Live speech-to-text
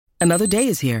Another day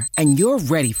is here, and you're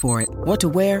ready for it. What to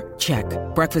wear? Check.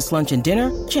 Breakfast, lunch, and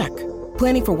dinner? Check.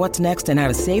 Planning for what's next and how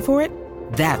to save for it?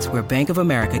 That's where Bank of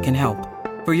America can help.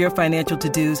 For your financial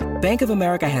to-dos, Bank of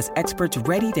America has experts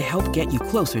ready to help get you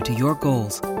closer to your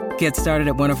goals. Get started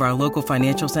at one of our local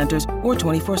financial centers or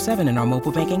 24/7 in our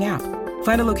mobile banking app.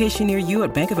 Find a location near you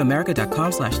at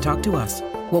bankofamerica.com/talktous.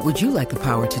 What would you like the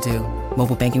power to do?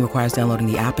 Mobile banking requires downloading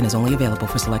the app and is only available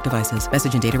for select devices.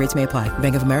 Message and data rates may apply.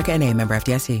 Bank of America N.A., member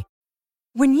FDIC.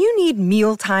 When you need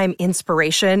mealtime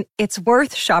inspiration, it's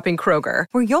worth shopping Kroger,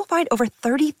 where you'll find over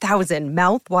 30,000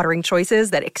 mouth-watering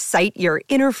choices that excite your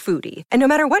inner foodie. And no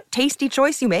matter what tasty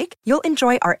choice you make, you'll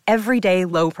enjoy our everyday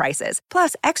low prices,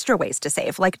 plus extra ways to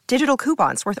save, like digital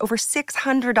coupons worth over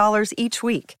 $600 each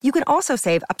week. You can also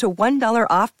save up to $1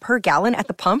 off per gallon at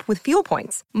the pump with fuel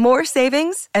points. More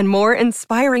savings and more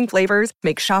inspiring flavors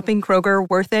make shopping Kroger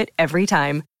worth it every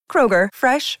time. Kroger,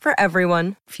 fresh for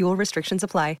everyone. Fuel restrictions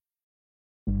apply.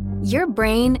 Your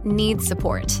brain needs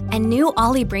support, and new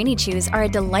Ollie Brainy Chews are a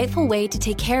delightful way to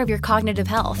take care of your cognitive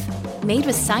health. Made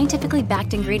with scientifically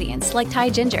backed ingredients like Thai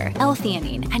ginger,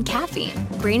 L-theanine, and caffeine,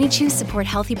 Brainy Chews support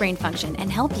healthy brain function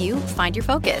and help you find your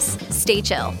focus, stay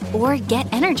chill, or get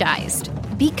energized.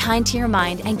 Be kind to your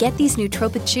mind and get these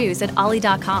nootropic chews at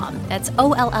ollie.com. That's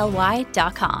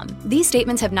OLLY.com. These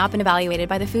statements have not been evaluated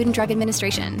by the Food and Drug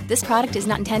Administration. This product is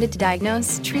not intended to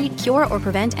diagnose, treat, cure, or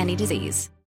prevent any disease.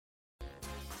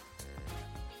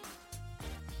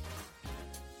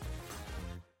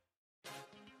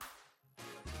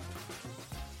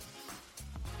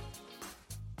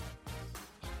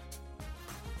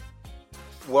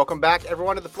 Welcome back,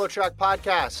 everyone, to the FloTrack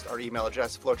Podcast. Our email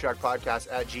address,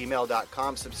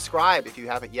 flotrackpodcast@gmail.com. Subscribe if you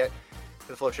haven't yet to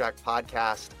the FloTrack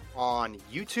Podcast on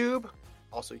YouTube.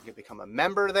 Also, you can become a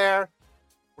member there.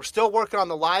 We're still working on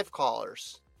the live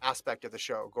callers aspect of the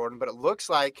show, Gordon, but it looks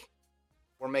like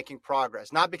we're making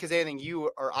progress. Not because anything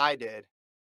you or I did,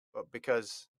 but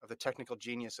because of the technical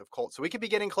genius of Colt. So we could be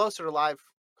getting closer to live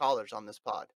callers on this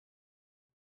pod.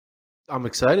 I'm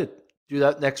excited. Do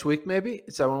that next week, maybe?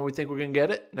 Is that when we think we're going to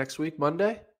get it? Next week,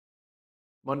 Monday?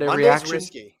 Monday's reaction?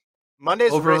 Risky.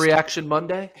 Monday's Overreaction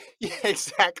Monday? Yeah,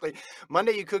 exactly.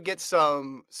 Monday, you could get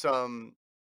some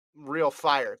real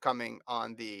fire coming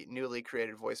on the newly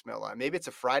created voicemail line. Maybe it's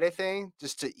a Friday thing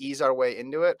just to ease our way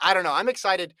into it. I don't know. I'm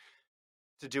excited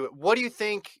to do it. What do you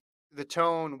think the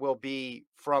tone will be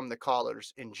from the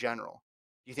callers in general?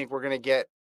 Do you think we're going to get,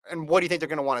 and what do you think they're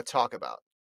going to want to talk about?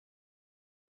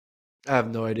 I have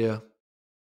no idea.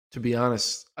 To be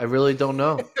honest, I really don't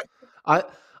know. I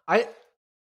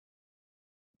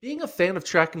being a fan of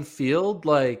track and field,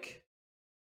 like,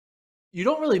 you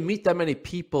don't really meet that many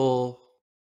people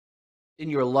in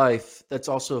your life that's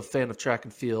also a fan of track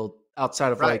and field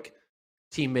outside of like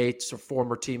teammates or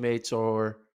former teammates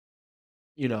or,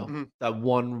 you know, that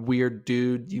one weird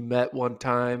dude you met one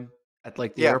time at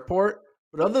like the airport.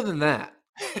 But other than that,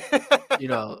 you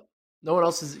know, no one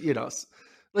else is, you know,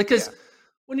 like, because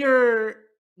when you're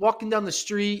walking down the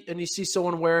street and you see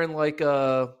someone wearing like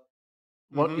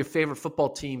one of your favorite football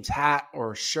team's hat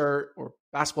or shirt or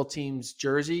basketball team's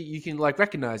jersey, you can like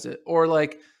recognize it. Or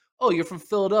like, oh, you're from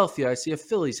Philadelphia, I see a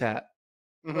Phillies hat.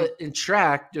 But in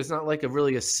track, there's not like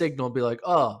a signal to be like,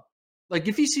 oh, like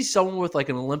if you see someone with like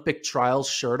an Olympic trials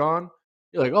shirt on,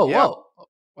 you're like, oh, whoa,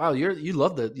 wow, you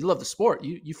love the sport.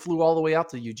 You flew all the way out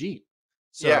to Eugene.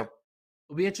 So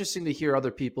it'll be interesting to hear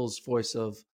other people's voice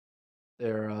of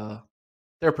their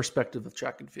perspective of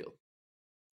track and field.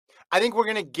 I think we're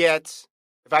going to get,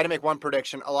 if I had to make one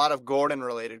prediction, a lot of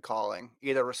Gordon-related calling,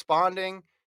 either responding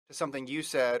to something you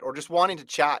said or just wanting to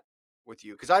chat with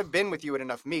you. Because I've been with you at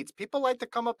enough meets. People like to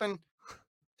come up and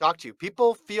talk to you.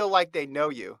 People feel like they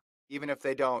know you, even if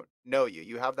they don't know you.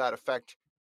 You have that effect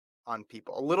on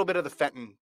people. A little bit of the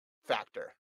Fenton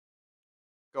factor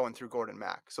going through Gordon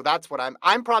Mack. So that's what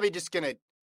I'm probably just going to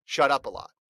shut up a lot.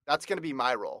 That's going to be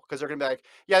my role, because they're going to be like,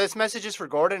 yeah, this message is for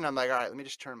Gordon. And I'm like, all right, let me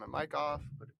just turn my mic off,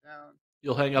 put it down.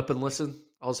 You'll hang up and listen?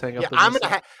 I'll just hang up and listen.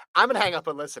 listen. I'm going to hang up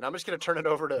and listen. I'm just going to turn it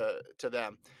over to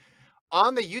them.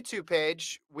 On the YouTube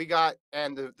page, we got,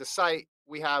 and the site,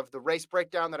 we have the race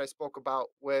breakdown that I spoke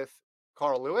about with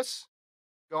Carl Lewis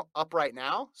go up right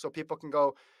now. So people can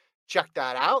go check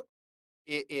that out.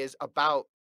 It is about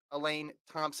Elaine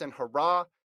Thompson-Herah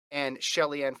and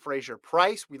Shelly-Ann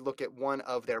Fraser-Price. We look at one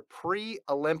of their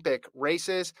pre-Olympic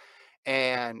races,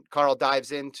 and Carl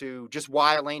dives into just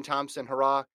why Elaine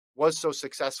Thompson-Herah was so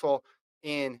successful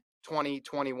in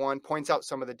 2021, points out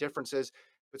some of the differences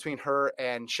between her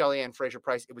and Shelly-Ann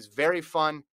Fraser-Price. It was very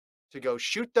fun to go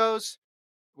shoot those.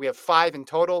 We have 5 in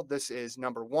total. This is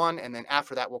number 1, and then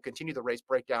after that, we'll continue the race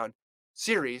breakdown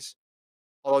series,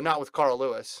 although not with Carl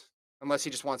Lewis. unless he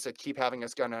just wants to keep having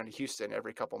us go down to Houston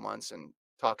every couple months and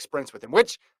talk sprints with him,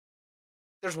 which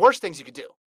there's worse things you could do,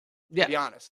 to be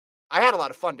honest. I had a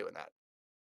lot of fun doing that.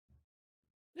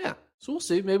 Yeah. So we'll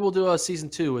see. Maybe we'll do a season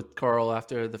 2 with Carl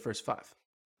after the first 5.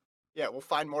 Yeah, we'll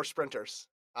find more sprinters.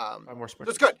 Find more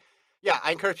sprinters. That's good. Yeah,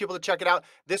 I encourage people to check it out.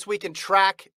 This Week in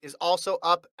Track is also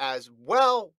up as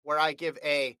well, where I give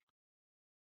a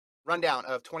rundown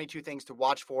of 22 things to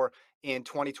watch for in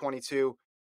 2022.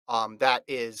 That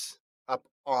is up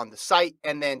on the site.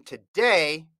 And then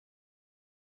today,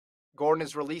 Gordon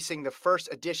is releasing the first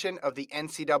edition of the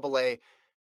NCAA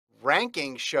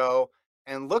ranking show.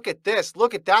 And look at this.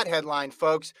 Look at that headline,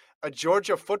 folks. A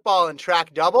Georgia football and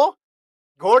track double.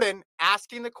 Gordon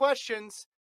asking the questions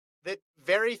that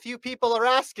very few people are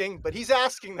asking, but he's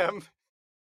asking them.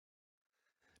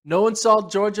 No one saw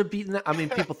Georgia beating. I mean,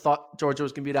 people thought Georgia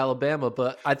was going to beat Alabama,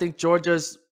 but I think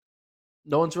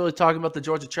no one's really talking about the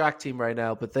Georgia track team right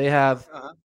now, but they have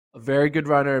a very good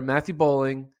runner, Matthew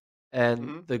Bowling,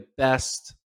 and the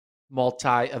best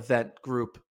multi-event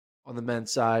group on the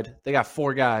men's side. They got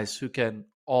 4 guys who can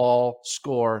all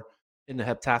score in the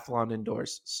heptathlon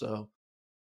indoors. So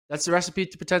that's the recipe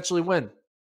to potentially win.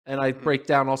 And I break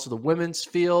down also the women's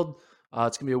field.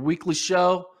 It's going to be a weekly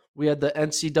show. We had the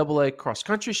NCAA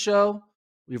cross-country show.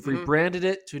 We've rebranded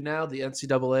it to now the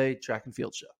NCAA track and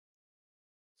field show.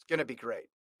 It's going to be great.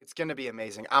 It's going to be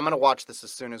amazing. I'm going to watch this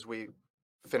as soon as we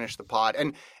finish the pod.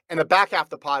 And in the back half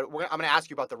of the pod, I'm going to ask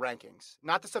you about the rankings.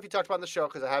 Not the stuff you talked about on the show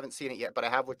because I haven't seen it yet, but I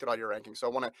have looked at all your rankings. So I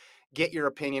want to get your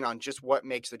opinion on just what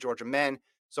makes the Georgia men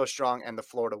so strong and the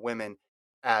Florida women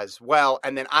as well.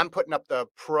 And then I'm putting up the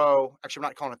pro. Actually, I'm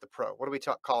not calling it the pro. What are we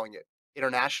calling it?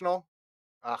 International?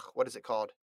 What is it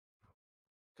called?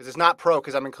 Because it's not pro,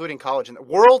 because I'm including college in the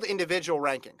world individual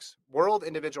rankings. World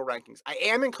individual rankings. I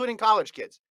am including college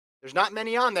kids. There's not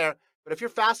many on there, but if you're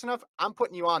fast enough, I'm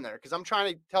putting you on there because I'm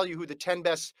trying to tell you who the 10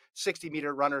 best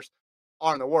 60-meter runners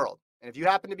are in the world. And if you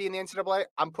happen to be in the NCAA,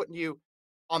 I'm putting you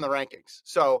on the rankings.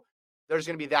 So there's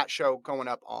going to be that show going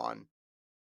up on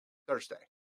Thursday,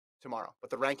 tomorrow, but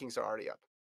the rankings are already up.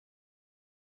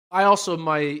 I also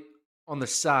might, on the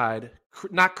side,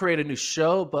 not create a new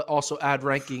show, but also add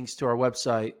rankings to our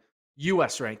website,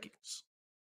 U.S. rankings.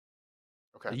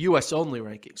 Okay. The U.S. only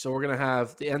rankings. So we're going to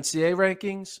have the NCAA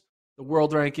rankings, the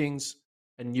world rankings,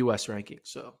 and U.S. rankings.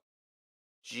 So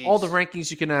all the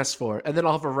rankings you can ask for. And then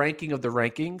I'll have a ranking of the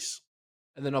rankings.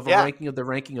 And then I'll have a ranking of the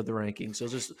ranking of the rankings. So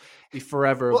it'll just be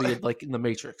forever. It'll be like in the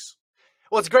Matrix.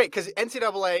 Well, it's great because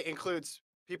NCAA includes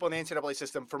people in the NCAA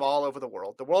system from all over the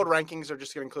world. The world rankings are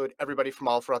just going to include everybody from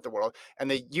all throughout the world. And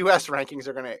the U.S. rankings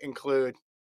are going to include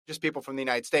just people from the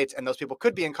United States. And those people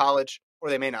could be in college or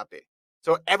they may not be.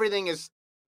 So everything is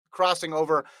crossing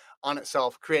over on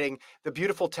itself, creating the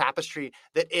beautiful tapestry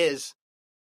that is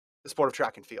the sport of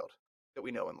track and field that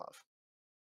we know and love.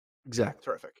 Exactly.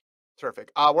 Terrific.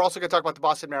 Terrific. We're also going to talk about the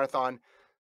Boston Marathon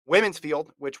women's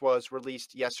field, which was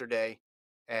released yesterday.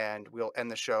 And we'll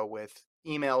end the show with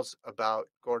emails about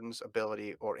Gordon's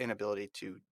ability or inability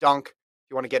to dunk.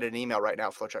 If you want to get an email right now,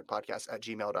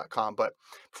 FloTrackPodcast@gmail.com. But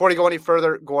before we go any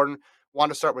further, Gordon,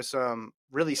 want to start with some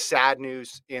really sad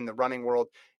news in the running world.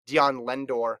 Dion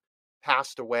Lendor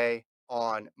passed away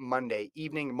on Monday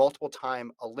evening,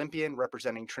 multiple-time Olympian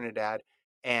representing Trinidad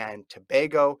and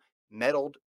Tobago,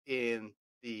 medaled in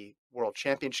the World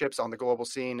Championships on the global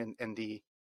scene and the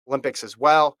Olympics as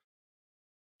well.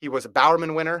 He was a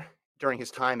Bowerman winner during his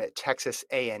time at Texas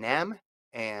A&M,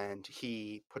 and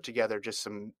he put together just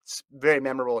some very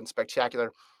memorable and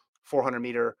spectacular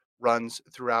 400-meter runs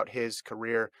throughout his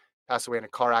career. Passed away in a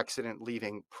car accident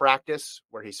leaving practice,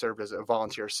 where he served as a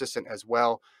volunteer assistant as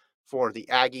well for the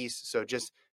Aggies. So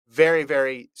just very,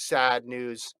 very sad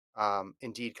news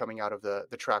indeed coming out of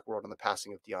the track world on the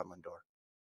passing of Dion Lendor.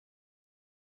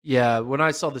 Yeah, when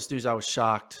I saw this news, I was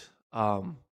shocked.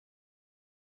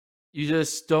 You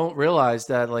just don't realize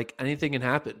that like anything can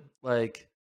happen. Like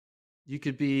you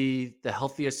could be the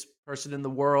healthiest person in the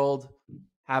world,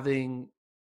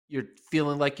 you're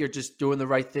feeling like you're just doing the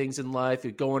right things in life.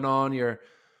 You're going on, you're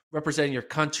representing your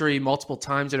country multiple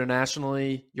times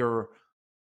internationally. You're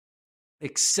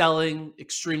excelling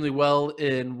extremely well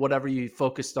in whatever you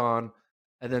focused on.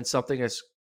 And then something is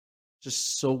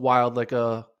just so wild, like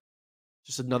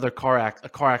just another car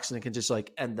accident can just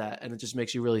like end that. And it just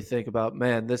makes you really think about,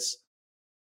 man, this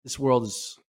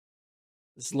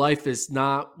life is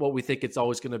not what we think it's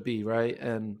always going to be. Right.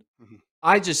 And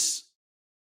I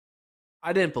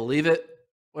didn't believe it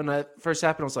when it first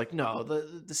happened. I was like, no,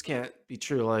 this can't be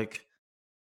true. Like,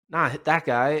 not that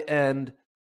guy. And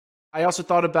I also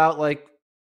thought about like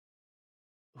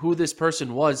who this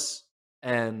person was.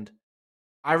 And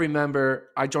I remember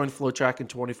I joined FloTrack in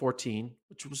 2014,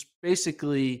 which was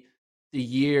basically the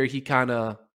year he kind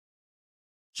of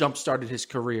jump-started his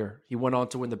career. He went on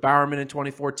to win the Bowerman in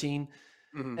 2014.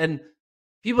 Mm-hmm. And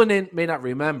people may not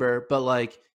remember, but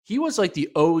like he was like the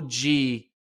OG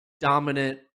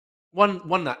dominant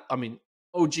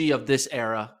OG of this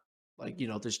era. Like,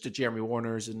 there's the Jeremy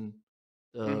Warners and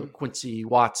the Quincy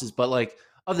Wattses, but like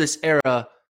of this era,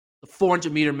 the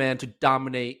 400-meter man to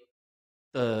dominate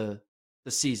the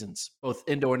seasons, both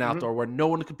indoor and outdoor, where no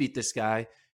one could beat this guy.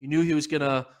 You knew he was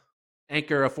gonna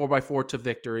anchor a 4x4 to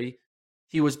victory.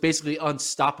 He was basically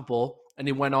unstoppable, and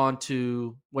he went on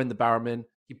to win the Bowerman.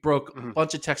 He broke a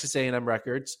bunch of Texas A&M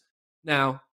records.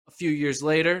 Now, a few years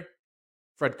later,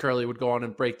 Fred Curley would go on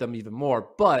and break them even more.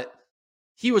 But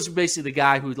he was basically the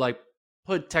guy who like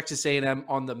put Texas A&M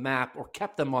on the map or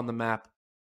kept them on the map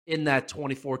in that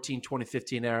 2014,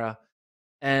 2015 era.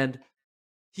 And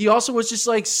he also was just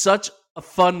like such a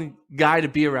fun guy to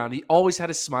be around. He always had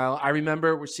a smile. I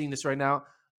remember, we're seeing this right now,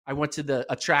 I went to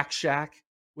a track shack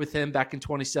with him back in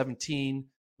 2017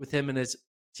 with him and his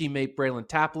teammate Braylon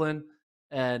Taplin,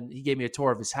 and he gave me a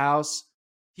tour of his house.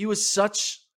 He was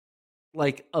such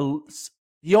like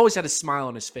he always had a smile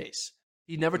on his face.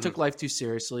 He never took life too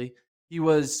seriously. He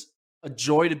was a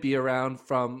joy to be around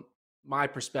from my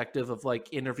perspective of like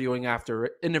interviewing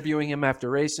him after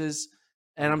races.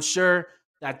 And I'm sure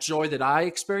that joy that I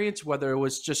experienced, whether it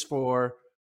was just for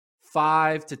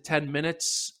 5 to 10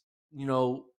 minutes,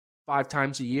 5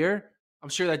 times a year, I'm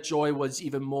sure that joy was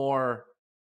even more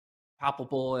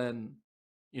palpable and,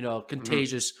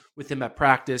 contagious with him at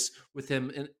practice, with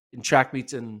him in track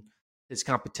meets and his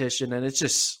competition. And it's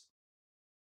just,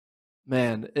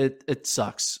 man, it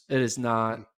sucks. It is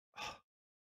not.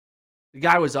 The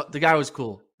guy was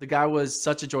cool. The guy was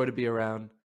such a joy to be around.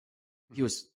 He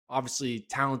was obviously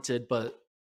talented, but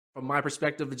from my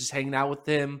perspective of just hanging out with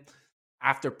him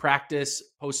after practice,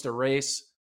 post a race,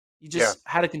 he just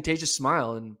had a contagious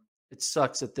smile. And it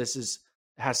sucks that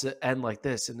has to end like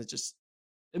this. And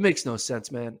it makes no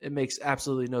sense, man. It makes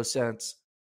absolutely no sense.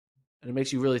 And it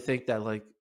makes you really think that, like,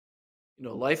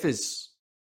 life is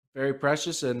very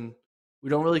precious and we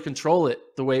don't really control it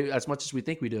as much as we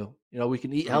think we do. We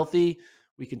can eat healthy,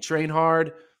 we can train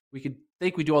hard, we can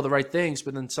think we do all the right things,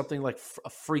 but then something like a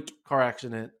freak car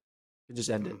accident can just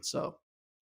end it. So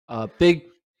big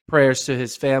prayers to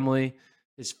his family,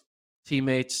 his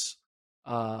teammates,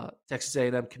 Texas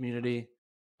A&M community.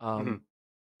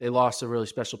 They lost a really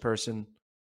special person,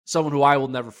 someone who I will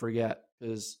never forget,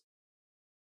 because,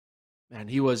 man,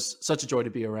 he was such a joy to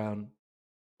be around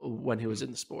when he was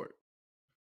in the sport.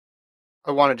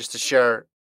 I wanted just to share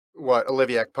what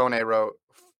Olivia Ekpone wrote,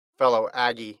 fellow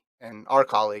Aggie and our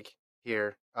colleague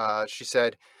here. She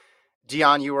said,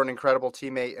 "Dion, you were an incredible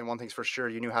teammate, and one thing's for sure,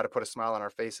 you knew how to put a smile on our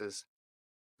faces.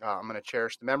 I'm going to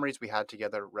cherish the memories we had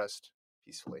together. Rest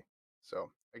peacefully."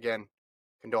 So, again,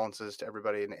 condolences to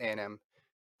everybody in the A&M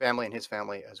family and his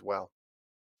family as well.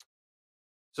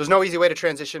 So there's no easy way to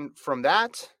transition from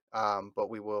that, but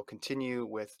we will continue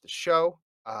with the show.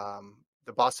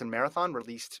 The Boston Marathon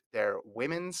released their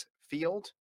women's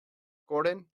field,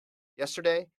 Gordon,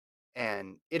 yesterday,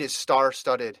 and it is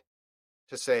star-studded,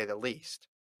 to say the least.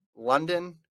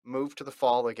 London moved to the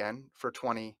fall again for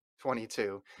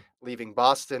 2022, leaving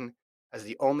Boston as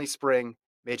the only spring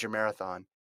major marathon.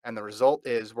 And the result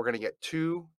is we're going to get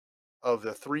 2 of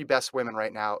the 3 best women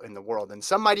right now in the world. And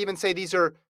some might even say these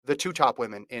are the 2 top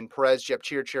women in Perez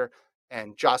Jepchirchir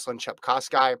and Jocelyn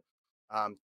Chepkosky.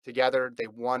 Together, they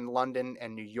won London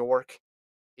and New York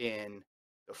in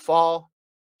the fall.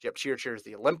 Jepchirchir is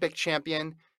the Olympic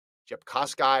champion.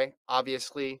 Chepkosky,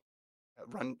 obviously,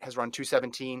 has run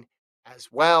 2:17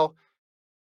 as well.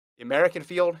 The American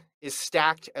field is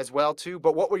stacked as well, too.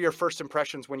 But what were your first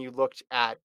impressions when you looked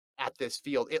at this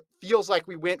field? It feels like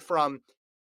we went from,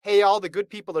 hey, all the good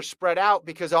people are spread out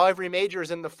because every major is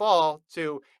in the fall,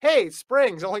 to, hey,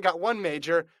 spring's only got 1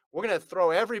 major. We're going to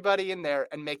throw everybody in there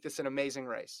and make this an amazing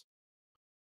race.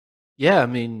 Yeah, I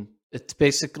mean, it's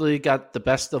basically got the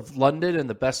best of London and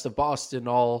the best of Boston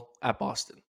all at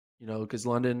Boston, because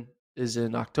London is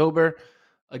in October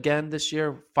again this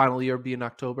year, final year being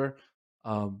October.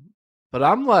 But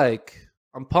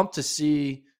I'm pumped to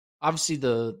see, obviously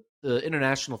the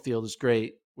international field is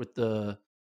great with the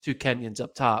 2 Kenyans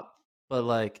up top, but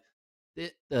like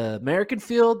the American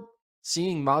field,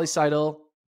 seeing Molly Seidel,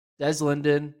 Des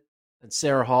Linden, and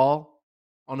Sarah Hall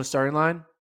on the starting line,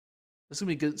 this is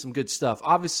going to be some good stuff.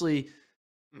 Obviously,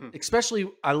 especially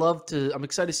I'm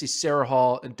excited to see Sarah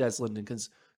Hall and Des Linden, because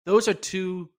those are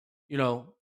 2,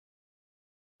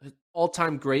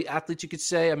 all-time great athletes, you could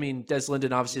say. I mean, Des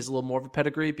Linden obviously has a little more of a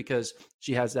pedigree because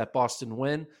she has that Boston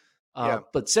win.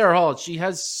 But Sarah Hall, she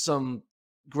has some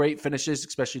great finishes,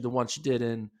 especially the one she did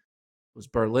in was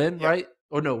Berlin, right?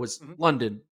 Or no, it was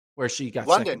London where she got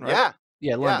second, right?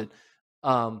 Yeah, London.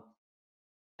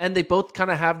 And they both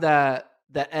kind of have that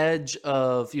edge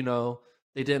of,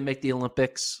 they didn't make the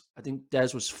Olympics. I think Des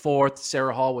was fourth.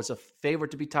 Sarah Hall was a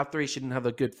favorite to be top three. She didn't have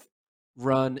a good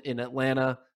run in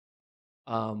Atlanta.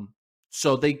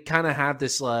 So they kind of have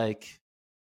this what's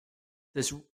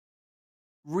the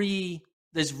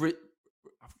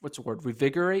word?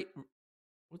 Revigorate?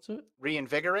 What's it?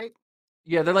 Reinvigorate?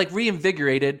 Yeah, they're like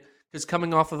reinvigorated because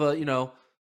coming off of an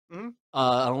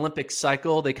Olympic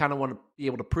cycle, they kind of want to be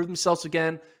able to prove themselves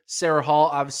again. Sarah Hall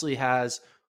obviously has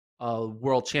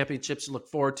world championships to look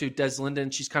forward to. Des Linden,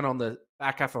 she's kind of on the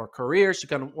back half of her career. She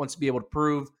kind of wants to be able to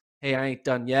prove, hey, I ain't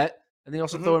done yet. And they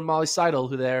also throw in Molly Seidel,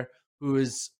 who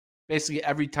is basically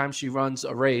every time she runs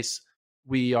a race,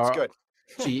 she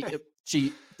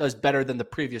does better than the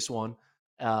previous one.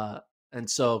 And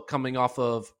so coming off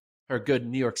of her good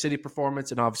New York City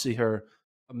performance and obviously her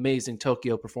amazing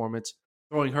Tokyo performance,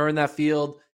 throwing her in that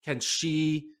field, can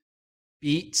she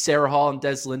beat Sarah Hall and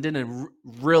Des Linden and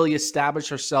really establish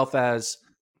herself as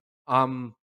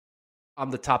I'm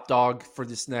the top dog for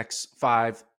this next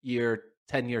 5-year,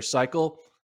 10-year cycle?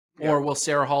 Yeah. Or will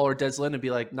Sarah Hall or Des Linden be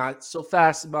like, not so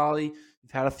fast, Molly.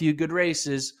 You've had a few good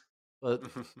races, but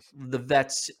the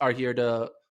vets are here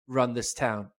to run this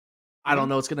town. I don't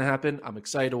know what's going to happen. I'm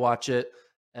excited to watch it.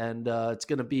 And it's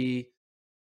going to be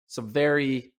some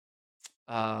very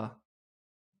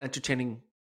entertaining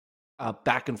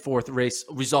back and forth race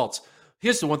results.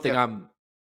 Here's the one thing I'm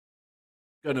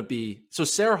going to be. So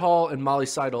Sarah Hall and Molly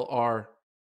Seidel are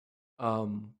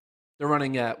they're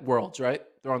running at Worlds, right?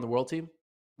 They're on the world team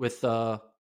with Emma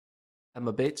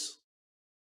Bates.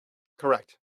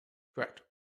 Correct.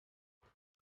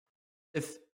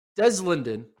 If Des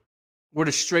Linden were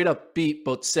to straight up beat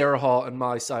both Sarah Hall and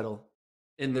Molly Seidel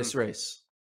in this race,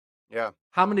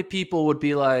 how many people would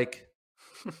be like,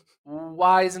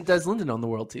 why isn't Des Linden on the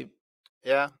world team?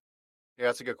 Yeah,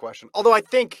 that's a good question. Although I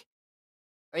think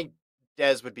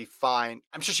Des would be fine.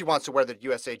 I'm sure she wants to wear the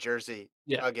USA jersey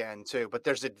again too, but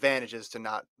there's advantages to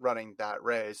not running that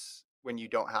race when you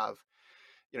don't have,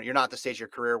 you're not at the stage of your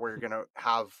career where you're going to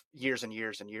have years and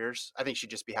years and years. I think she'd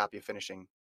just be happy finishing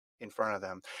in front of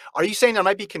them. Are you saying there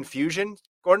might be confusion,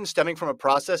 Gordon, stemming from a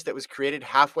process that was created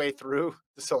halfway through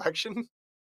the selection?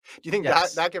 Do you think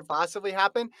that could possibly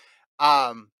happen?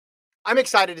 I'm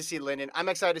excited to see Linden. I'm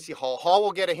excited to see Hall. Hall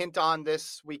will get a hint on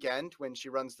this weekend when she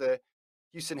runs the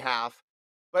Houston half.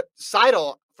 But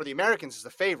Seidel, for the Americans, is the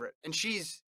favorite. And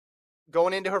she's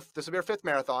going into this will be her 5th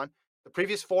marathon. The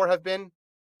previous 4 have been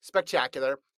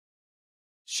spectacular.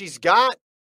 She's got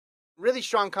really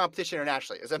strong competition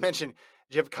internationally. As I mentioned,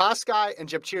 Jepkoskai and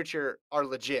Jepchirchir are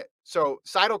legit. So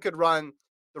Seidel could run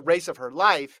the race of her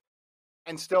life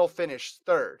and still finish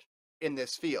 3rd in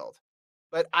this field.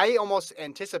 But I almost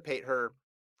anticipate her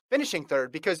finishing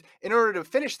 3rd because in order to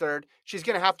finish 3rd, she's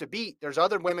going to have to beat. There's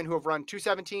other women who have run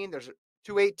 2:17, there's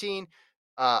 2:18,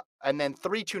 and then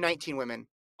 3 2:19 women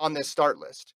on this start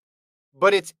list.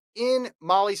 But it's in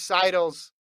Molly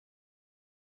Seidel's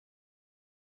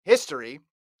history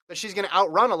that she's going to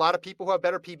outrun a lot of people who have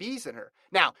better PBs than her.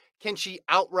 Now, can she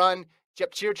outrun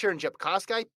Jepchirchir and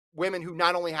Jepkoskai, women who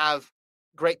not only have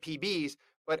great PBs,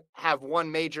 but have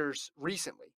won majors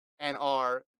recently and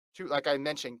are, like I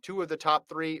mentioned, 2 of the top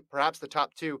 3, perhaps the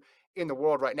top 2 in the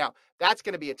world right now? That's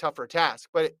going to be a tougher task.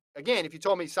 But again, if you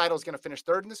told me Seidel's going to finish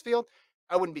 3rd in this field,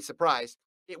 I wouldn't be surprised.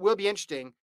 It will be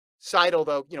interesting. Seidel,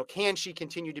 though, can she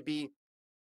continue to be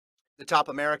the top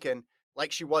American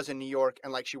like she was in New York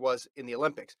and like she was in the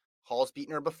Olympics? Hall's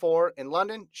beaten her before in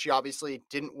London. She obviously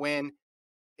didn't win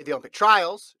in the Olympic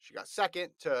trials. She got second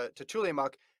to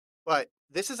Tuliamuk. But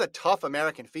this is a tough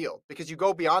American field because you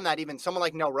go beyond that. Even someone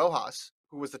like Nell Rojas,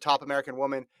 who was the top American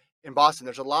woman in Boston,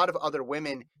 there's a lot of other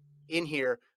women in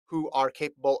here who are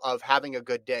capable of having a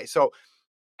good day. So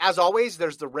as always,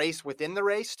 there's the race within the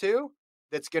race too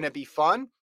that's going to be fun.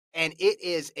 And it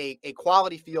is a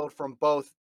quality field from both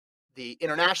the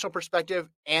international perspective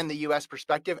and the U.S.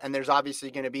 perspective. And there's obviously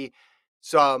going to be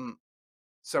some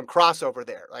crossover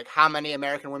there, like how many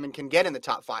American women can get in the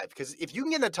top 5. Because if you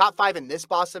can get in the top 5 in this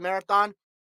Boston Marathon,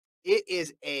 it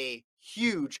is a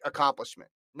huge accomplishment.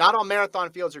 Not all marathon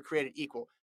fields are created equal.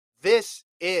 This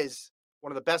is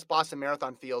one of the best Boston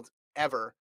Marathon fields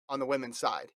ever on the women's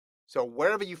side. So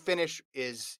wherever you finish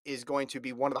is going to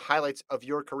be one of the highlights of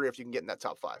your career if you can get in that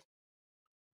top 5.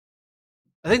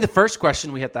 I think the first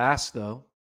question we have to ask, though,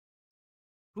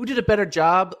 who did a better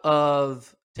job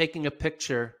of taking a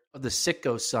picture of the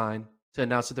Sitco sign to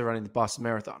announce that they're running the Boston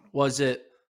Marathon? Was it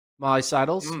Molly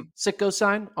Seidel's Sitco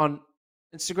sign on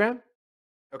Instagram?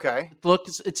 Okay. Look,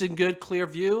 it's in good, clear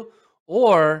view.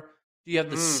 Or do you have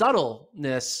the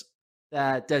subtleness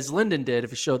that Des Linden did?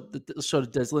 If it showed the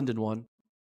Des Linden one,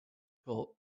 where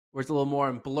it's a little more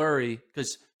in blurry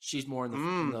because she's more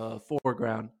in the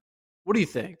foreground. What do you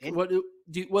think? What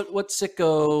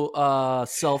Sitco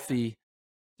selfie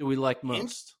do we like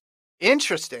most?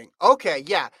 Interesting. Okay,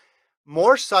 yeah.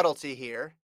 More subtlety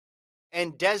here.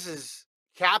 And Dez's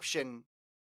caption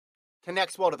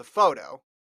connects well to the photo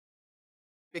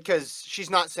because she's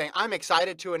not saying, I'm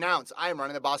excited to announce I'm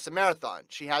running the Boston Marathon.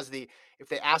 She has if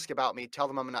they ask about me, tell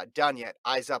them I'm not done yet.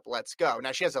 Eyes up, let's go.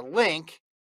 Now she has a link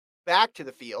back to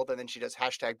the field, and then she does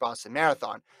hashtag Boston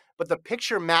Marathon. But the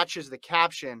picture matches the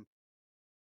caption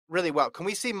really well. Can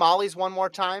we see Molly's one more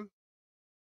time?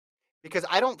 Because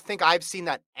I don't think I've seen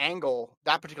that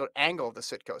particular angle of the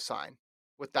Sitco sign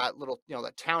with that little,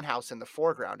 that townhouse in the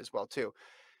foreground as well, too.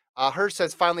 Hers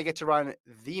says, finally get to run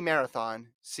the marathon.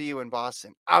 See you in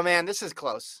Boston. Oh, man, this is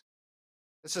close.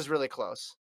 This is really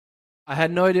close. I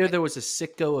had no idea there was a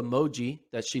Sitco emoji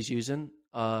that she's using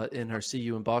in her See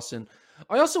You in Boston.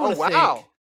 I also want to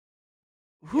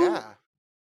think,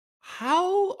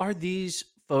 how are these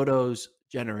photos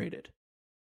generated?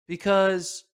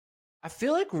 Because I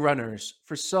feel like runners,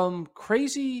 for some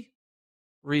crazy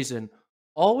reason,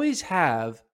 always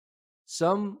have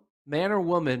some man or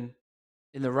woman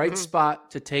in the right spot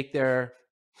to take their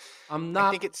I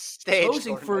think it's staged,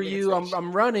 posing for you,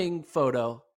 I'm running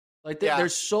photo. Like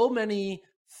there's so many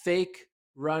fake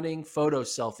running photo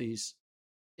selfies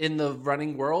in the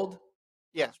running world.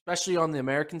 Yeah. Especially on the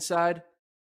American side,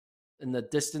 in the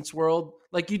distance world.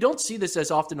 Like you don't see this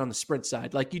as often on the sprint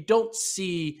side. Like you don't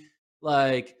see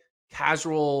like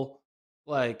casual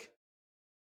like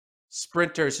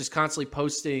sprinters just constantly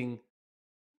posting,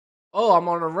 oh, I'm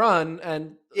on a run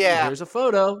and here's a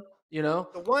photo,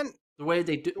 the way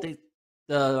they do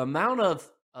the amount of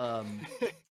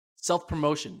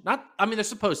self-promotion. They're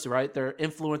supposed to, right? They're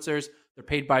influencers, they're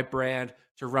paid by brand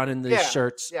to run in these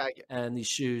shirts and these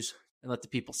shoes and let the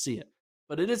people see it.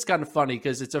 But it is kind of funny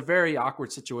because it's a very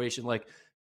awkward situation. Like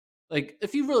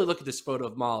if you really look at this photo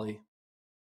of Molly,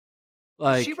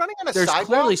 like is she running on a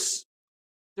sidewalk?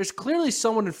 There's clearly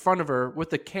someone in front of her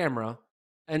with a camera,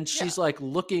 and she's like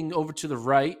looking over to the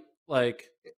right. Like,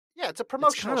 it's a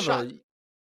promotional shot.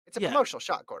 It's a promotional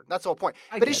shot, Gordon. That's the whole point.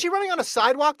 But is she running on a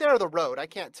sidewalk there or the road? I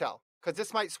can't tell because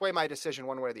this might sway my decision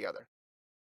one way or the other.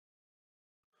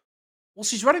 Well,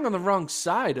 she's running on the wrong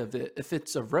side of it if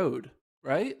it's a road,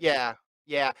 right? Yeah.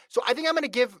 Yeah. So I think I'm going to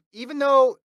give, even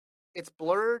though it's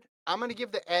blurred, I'm going to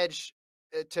give the edge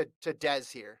to Des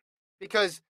here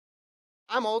because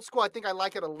I'm old school. I think I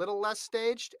like it a little less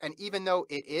staged. And even though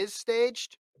it is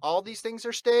staged, all these things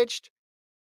are staged,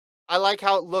 I like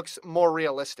how it looks more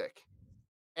realistic.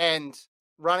 And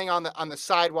running on the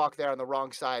sidewalk there on the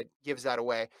wrong side gives that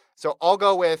away. So I'll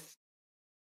go with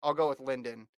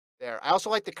Linden there. I also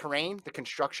like the crane, the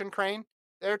construction crane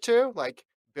there too, like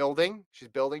building. She's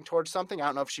building towards something. I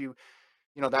don't know if she,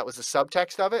 that was the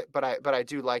subtext of it, but I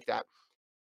do like that.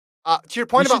 To your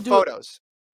point about photos.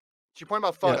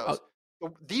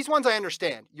 These ones I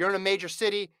understand. You're in a major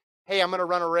city. Hey, I'm going to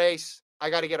run a race. I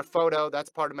got to get a photo. That's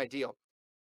part of my deal.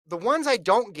 The ones I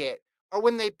don't get are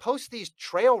when they post these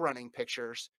trail running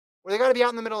pictures where they got to be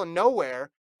out in the middle of nowhere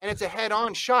and it's a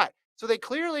head-on shot. So they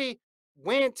clearly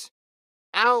went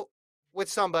out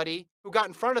with somebody who got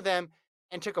in front of them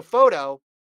and took a photo,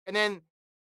 and then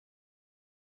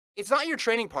it's not your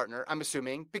training partner, I'm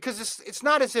assuming, because it's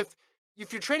not as if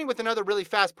you're training with another really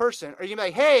fast person, or you're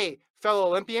like, hey, fellow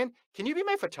Olympian, can you be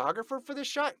my photographer for this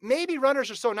shot? Maybe runners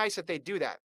are so nice that they do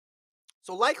that.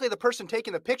 So likely the person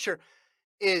taking the picture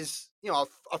is,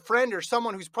 a friend or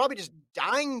someone who's probably just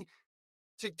dying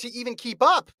to even keep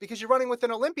up because you're running with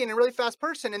an Olympian and a really fast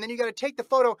person. And then you got to take the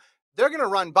photo. They're going to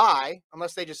run by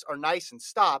unless they just are nice and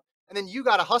stop. And then you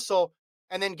got to hustle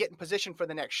and then get in position for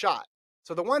the next shot.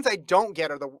 So the ones I don't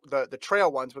get are the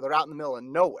trail ones where they're out in the middle of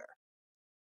nowhere.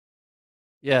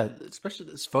 Yeah, especially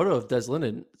this photo of Des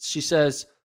Linden. She says,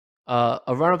 a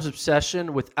run-up's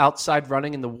obsession with outside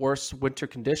running in the worst winter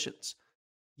conditions.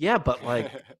 Yeah, but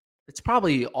like, it's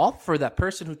probably off for that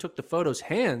person who took the photo's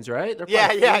hands, right? They're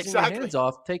probably freezing their hands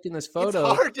off taking this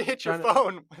photo. It's hard to hit your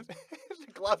phone with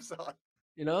the gloves on.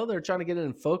 They're trying to get it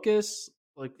in focus,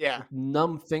 with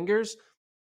numb fingers.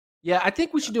 Yeah, I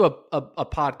think we should do a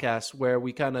podcast where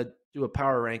we kind of do a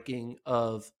power ranking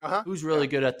of who's really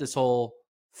good at this whole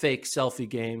fake selfie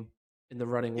game in the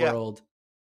running world.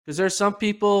 Because there's some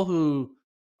people who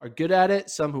are good at it,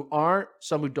 some who aren't,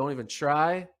 some who don't even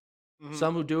try, Mm-hmm.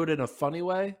 some who do it in a funny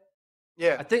way.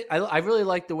 Yeah. I think I really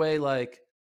like the way, like,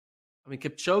 I mean,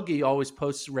 Kipchoge always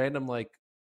posts random like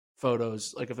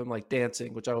photos, like of him like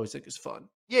dancing, which I always think is fun.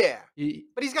 Yeah.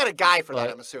 But he's got a guy for that,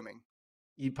 but I'm assuming.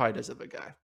 he probably does have a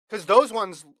guy. Because those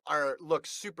ones look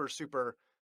super, super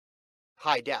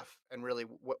high def and really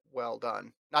well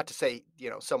done. Not to say,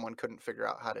 someone couldn't figure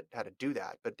out how to do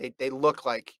that, but they look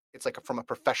like it's like from a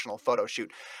professional photo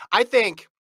shoot. I think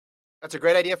that's a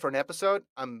great idea for an episode.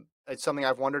 It's something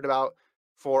I've wondered about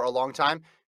for a long time.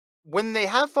 When they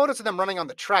have photos of them running on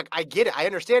the track, I get it. I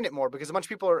understand it more because a bunch of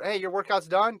people are, hey, your workout's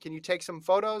done. Can you take some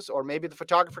photos? Or maybe the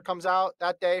photographer comes out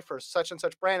that day for such and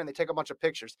such brand and they take a bunch of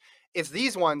pictures. It's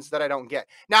these ones that I don't get.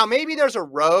 Now, maybe there's a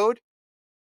road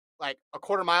like a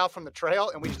quarter mile from the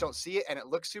trail and we just don't see it and it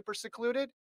looks super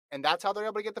secluded. And that's how they're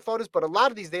able to get the photos. But a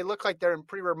lot of these, they look like they're in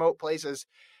pretty remote places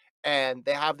and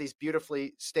they have these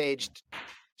beautifully staged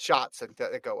shots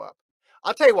that go up.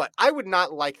 I'll tell you what, I would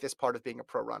not like this part of being a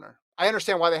pro runner. I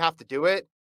understand why they have to do it,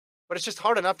 but it's just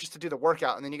hard enough just to do the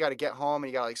workout. And then you got to get home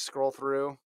and you got to like scroll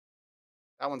through.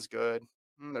 That one's good.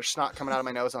 There's snot coming out of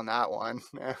my nose on that one.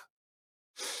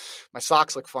 My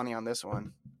socks look funny on this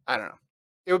one. I don't know.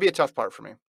 It would be a tough part for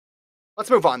me. Let's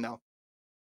move on though.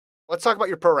 Let's talk about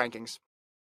your pro rankings.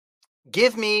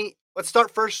 Let's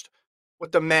start first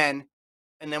with the men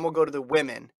and then we'll go to the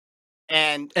women.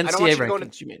 And NCAA I don't want you to rankings, go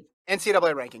into you mean?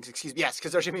 NCAA rankings, excuse me. Yes,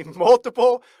 because there's going to be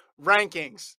multiple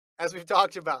rankings, as we've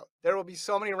talked about. There will be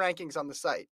so many rankings on the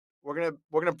site. We're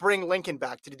gonna bring Lincoln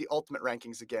back to do the ultimate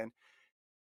rankings again.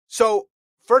 So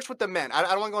first with the men, I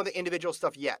don't want to go into individual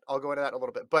stuff yet. I'll go into that in a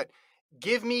little bit, but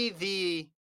give me the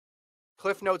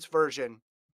Cliff Notes version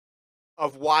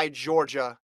of why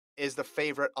Georgia is the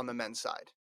favorite on the men's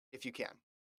side, if you can.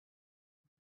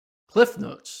 Cliff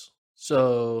Notes.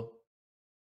 So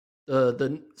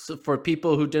so for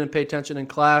people who didn't pay attention in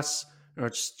class or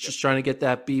just trying to get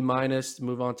that B- to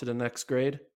move on to the next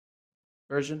grade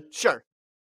version. Sure.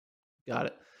 Got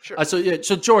it. Sure.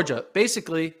 So Georgia,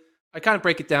 basically, I kind of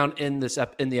break it down in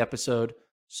the episode.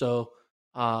 So,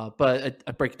 but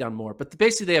I break it down more. But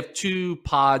basically, they have two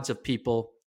pods of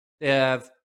people. They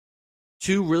have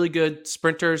two really good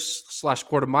sprinters /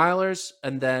 quarter milers,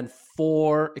 and then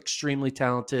four extremely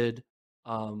talented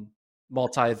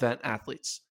multi-event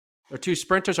athletes. Their two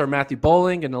sprinters are Matthew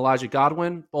Bowling and Elijah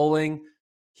Godwin. Bowling,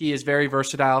 he is very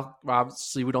versatile.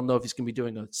 Obviously, we don't know if he's going to be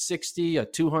doing a 60, a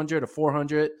 200, a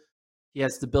 400. He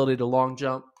has the ability to long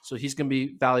jump, so he's going to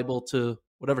be valuable to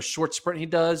whatever short sprint he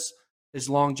does, his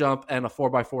long jump, and a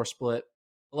 4x4 split.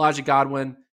 Elijah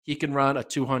Godwin, he can run a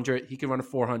 200, he can run a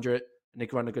 400, and he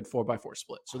can run a good 4x4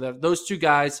 split. So they have those two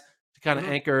guys to kind of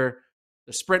anchor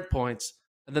the sprint points.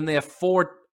 And then they have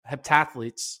four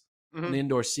heptathletes in the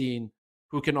indoor scene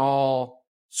who can all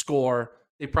score.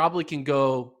 They probably can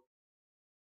go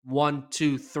 1,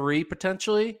 2, 3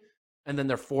 potentially, and then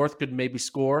their fourth could maybe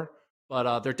score.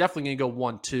 But they're definitely going to go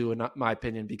 1, 2, in my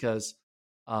opinion, because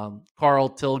Carl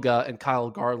Tilga and Kyle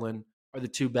Garland are the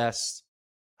two best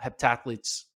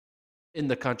heptathletes in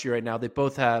the country right now. They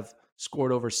both have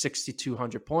scored over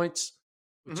 6,200 points,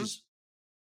 which is,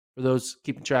 for those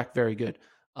keeping track, very good.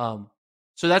 So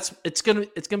it's gonna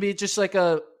be just like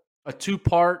a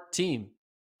 2-part team.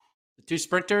 The two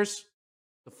sprinters,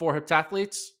 the four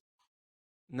heptathletes,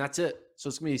 and that's it. So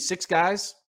it's gonna be 6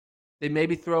 guys. They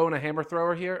maybe throw in a hammer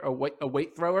thrower here, a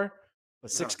weight thrower, but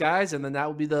 6 guys, and then that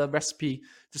will be the recipe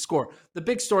to score. The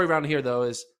big story around here, though,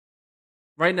 is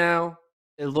right now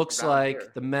it looks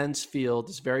like the men's field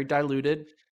is very diluted.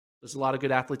 There's a lot of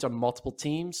good athletes on multiple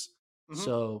teams.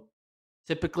 So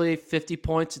typically 50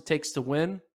 points it takes to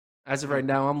win. As of right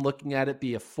now, I'm looking at it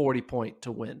be a 40-point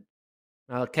to win.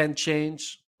 Now, it can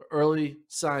change. Early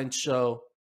signs show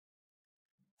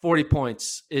 40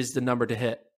 points is the number to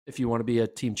hit if you want to be a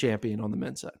team champion on the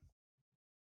men's side.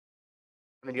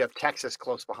 And then you have Texas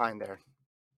close behind there.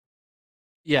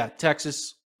 Yeah,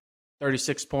 Texas,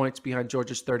 36 points behind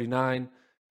Georgia's 39.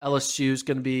 LSU is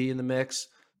going to be in the mix.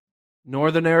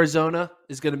 Northern Arizona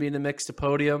is going to be in the mix to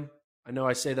podium. I know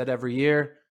I say that every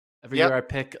year. Every year I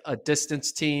pick a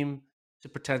distance team to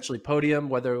potentially podium,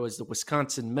 whether it was the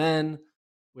Wisconsin men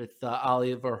with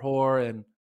Oliver Hoare and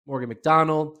Morgan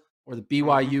McDonald, or the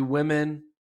BYU women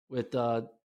with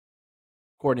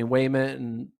Courtney Wayment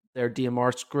and their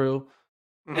DMR crew.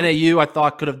 NAU, I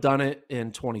thought, could have done it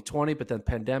in 2020, but then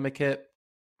pandemic hit.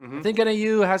 I think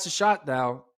NAU has a shot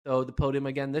now, though, the podium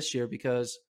again this year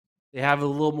because they have a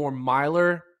little more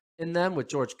miler in them with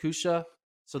George Kusha,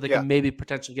 so they can maybe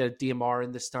potentially get a DMR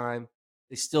in this time.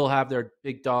 They still have their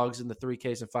big dogs in the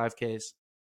 3Ks and 5Ks,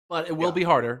 but it will be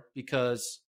harder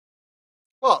because,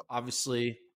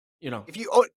 obviously, if you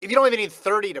don't even need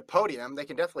 30 to podium, they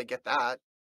can definitely get that.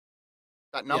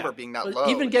 That number being that but low.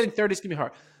 Even getting 30 is going to be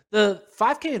hard. The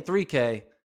 5K and 3K,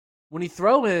 when you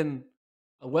throw in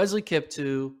a Wesley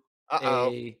Kiptoo,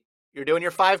 you're doing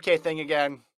your 5K thing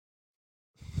again.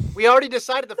 We already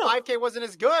decided the 5K wasn't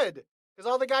as good because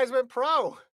all the guys went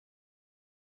pro.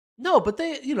 No, but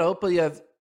you have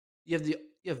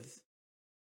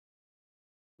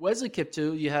Wesley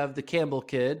Kiptoo, you have the Campbell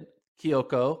kid,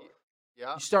 Kyoko.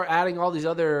 Yeah. You start adding all these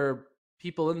other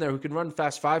people in there who can run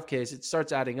fast 5Ks. It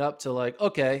starts adding up to like,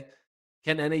 okay,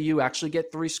 can NAU actually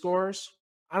get 3 scorers?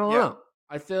 I don't know.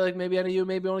 I feel like maybe NAU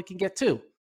maybe only can get 2.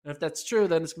 And if that's true,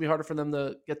 then it's going to be harder for them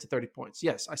to get to 30 points.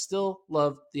 Yes, I still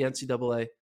love the NCAA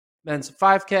men's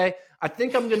 5K. I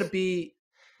think I'm going to we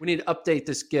need to update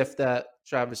this GIF that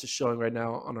Travis is showing right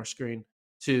now on our screen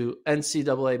to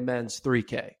NCAA men's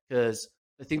 3K because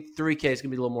I think 3K is going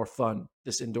to be a little more fun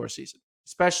this indoor season,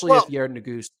 especially if Yared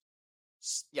Naguse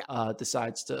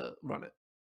decides to run it.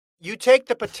 You take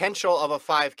the potential of a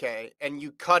 5K and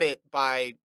you cut it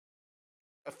by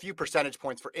a few percentage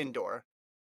points for indoor.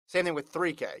 Same thing with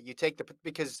 3K. You take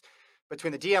because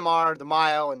between the DMR, the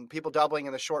mile, and people doubling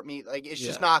in the short meet, like it's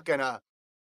just not gonna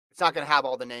have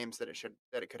all the names that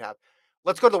it could have.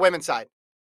 Let's go to the women's side.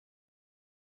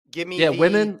 Give me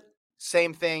women.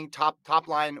 Same thing. Top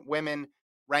line women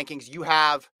rankings. You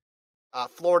have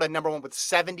Florida number 1 with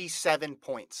 77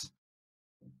 points.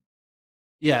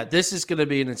 Yeah, this is going to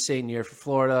be an insane year for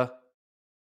Florida.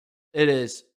 It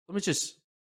is.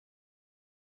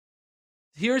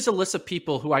 Here's a list of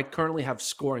people who I currently have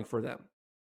scoring for them.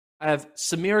 I have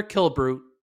Samira Kilbrew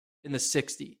in the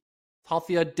 60,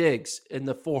 Talthia Diggs in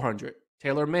the 400,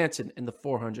 Taylor Manson in the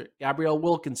 400, Gabrielle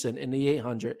Wilkinson in the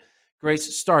 800,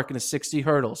 Grace Stark in the 60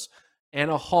 hurdles,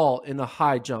 Anna Hall in the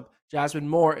high jump, Jasmine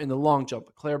Moore in the long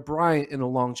jump, Claire Bryant in the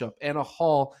long jump, Anna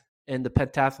Hall in the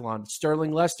pentathlon,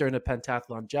 Sterling Lester in the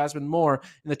pentathlon, Jasmine Moore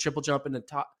in the triple jump, and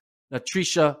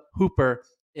Natricia Hooper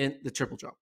in the triple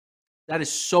jump. That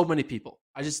is so many people.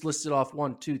 I just listed off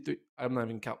 1, 2, 3. I'm not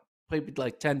even counting. Maybe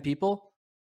like 10 people,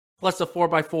 plus a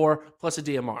 4x4, plus a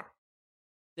DMR.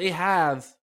 They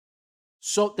have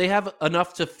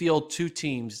enough to field 2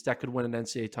 teams that could win an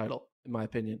NCAA title, in my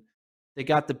opinion. They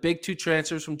got the big 2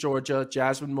 transfers from Georgia,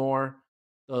 Jasmine Moore,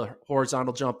 the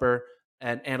horizontal jumper,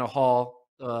 and Anna Hall,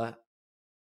 the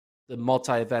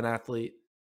multi-event athlete.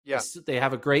 Yeah. They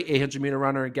have a great 800-meter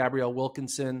runner in Gabrielle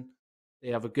Wilkinson. They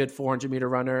have a good 400-meter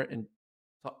runner in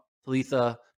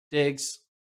Talitha Diggs.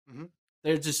 Mm-hmm.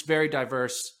 They're just very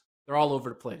diverse. They're all over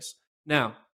the place.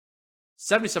 Now,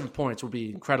 77 points would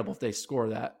be incredible if they score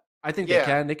that. I think they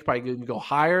can. They could probably even go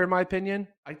higher, in my opinion.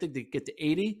 I think they get to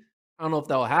 80. I don't know if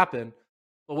that will happen.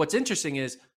 But what's interesting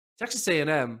is Texas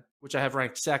A&M, which I have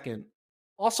ranked second,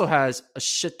 also has a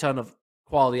shit ton of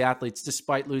quality athletes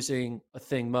despite losing a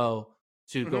Thing Mo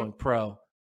to going pro.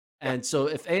 And so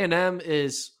if A&M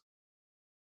is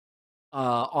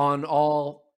on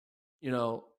all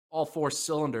 4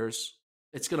 cylinders,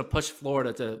 it's going to push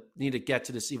Florida to need to get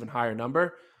to this even higher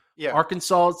number. Yeah.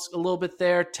 Arkansas is a little bit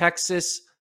there. Texas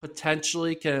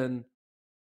potentially can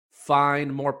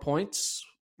find more points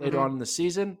later on in the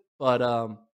season, but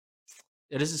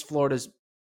this is Florida's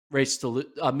race to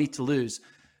meet to lose.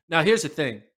 Now, here's the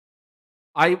thing.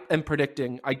 I am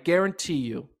predicting, I guarantee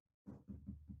you,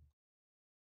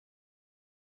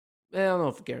 I don't know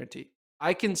if I guarantee.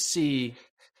 I can see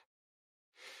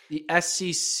the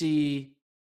SEC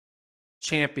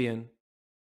champion,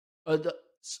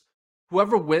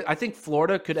 whoever wins. I think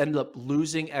Florida could end up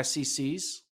losing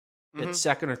SECs, get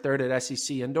second or third at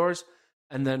SEC indoors,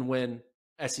 and then win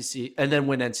SEC, and then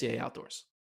win NCAA outdoors,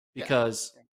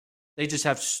 because they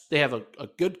have a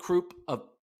good group of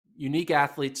unique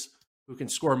athletes who can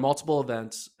score multiple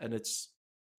events, and it's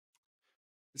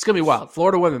going to be wild.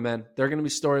 Florida women, man, they're going to be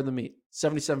story of the meet.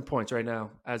 77 points right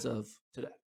now as of today.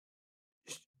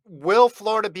 Will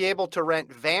Florida be able to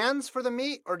rent vans for the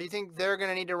meet, or do you think they're going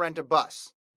to need to rent a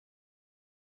bus?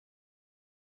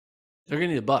 They're going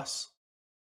to need a bus.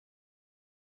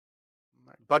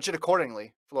 Budget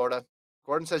accordingly, Florida.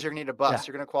 Gordon says you're going to need a bus. Yeah.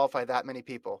 You're going to qualify that many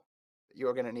people.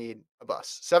 You're going to need a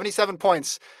bus. 77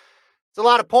 points. It's a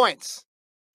lot of points.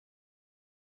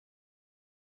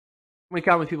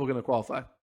 How many people are going to qualify?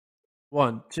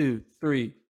 1, 2,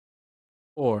 3,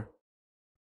 4,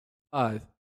 5,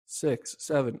 6,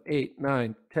 7, 8,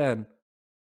 9, 10,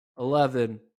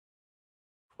 11,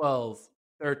 12,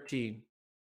 13,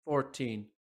 14,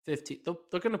 15.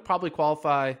 They're going to probably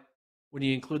qualify, when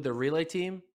you include the relay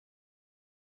team,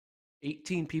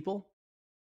 18 people.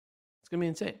 It's going to be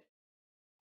insane.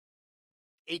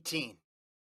 18?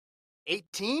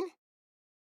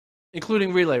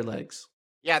 Including relay legs.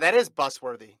 Yeah, that is bus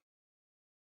worthy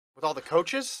with all the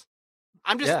coaches.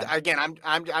 I'm just Yeah. again, I'm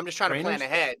just trying to plan Trainers?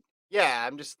 ahead. Yeah,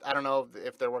 I don't know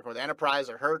if they're working with Enterprise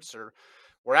or Hertz or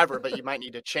wherever, but you might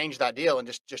need to change that deal and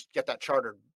just get that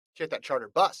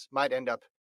chartered bus. Might end up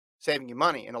saving you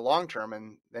money in the long term.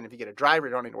 And then if you get a driver,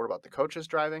 you don't need to worry about the coaches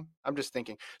driving. I'm just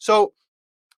thinking. So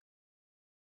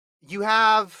you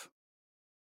have,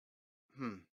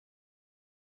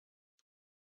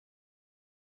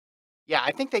 yeah,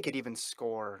 I think they could even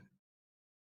score.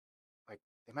 Like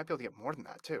they might be able to get more than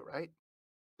that too, right?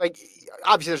 Like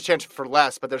obviously there's a chance for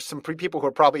less, but there's some people who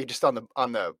are probably just on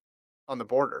the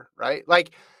border, right?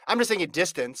 Like I'm just thinking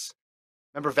distance.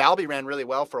 Remember Valby ran really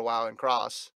well for a while in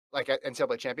cross, like at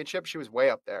NCAA championship. She was way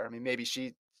up there. I mean, maybe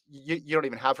you don't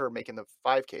even have her making the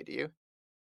 5K, do you?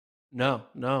 No.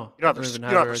 You don't I don't even you don't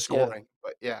have have her her as yeah. scoring,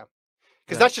 but yeah,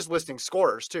 because Yeah. that's just listing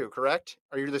scorers too, correct?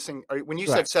 Are you listing? When you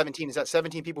said Correct. 17, is that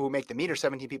 17 people who make the meet or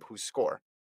 17 people who score?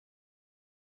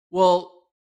 Well,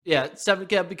 yeah, 7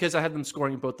 yeah, because I had them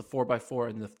scoring both the 4x4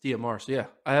 and the DMR. So yeah,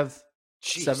 I have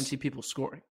Jeez. 17 people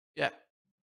scoring. Yeah.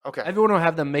 Okay. Everyone will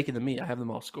have them making the meet. I have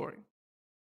them all scoring.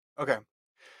 Okay.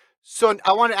 So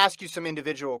I want to ask you some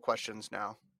individual questions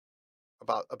now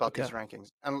about Okay. these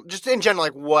rankings, and just in general,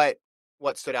 like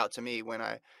what stood out to me when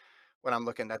I'm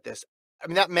looking at this. I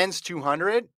mean, that men's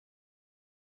 200.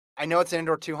 I know it's an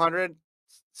indoor 200,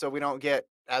 so we don't get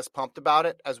as pumped about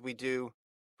it as we do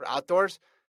for outdoors,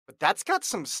 but that's got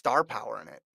some star power in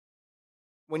it.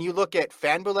 When you look at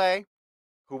Fanboulet,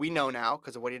 who we know now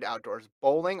because of what he did outdoors,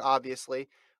 bowling, obviously.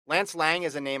 Lance Lang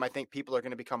is a name I think people are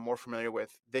going to become more familiar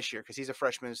with this year because he's a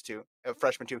freshman too.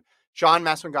 Sean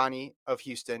Maswangani of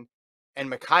Houston and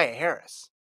Micaiah Harris.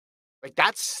 Like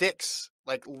that's 6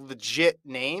 like legit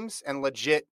names and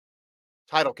legit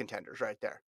title contenders right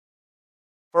there.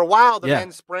 For a while, the Yeah.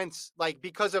 men's sprints, like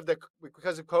because of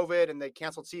COVID and the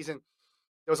canceled season,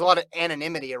 there was a lot of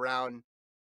anonymity around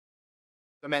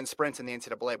the men's sprints in the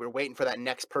NCAA. We were waiting for that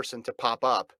next person to pop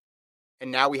up,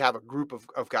 and now we have a group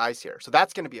of guys here. So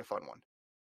that's going to be a fun one.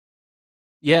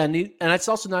 Yeah, and it's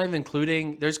also not even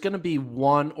including. There's going to be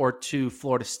 1 or 2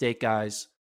 Florida State guys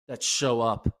that show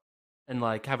up and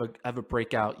like have a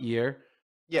breakout year,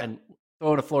 Yeah. and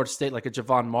throw in a Florida State like a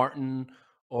Javon Martin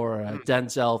or a Mhm.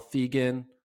 Denzel Fegan,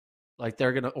 like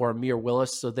they're gonna or Amir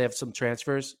Willis. So they have some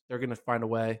transfers. They're gonna find a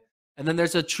way. And then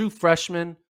there's a true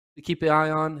freshman to keep an eye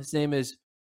on. His name is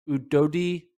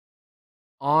Udodi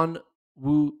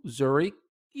Onwuzurike.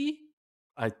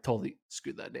 I totally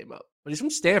screwed that name up, but he's from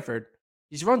Stanford.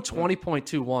 He's run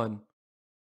 20.21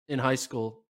 in high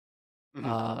school.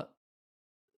 Mhm.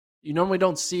 You normally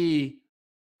don't see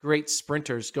great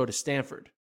sprinters go to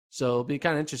Stanford. So it'll be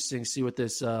kind of interesting to see what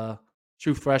this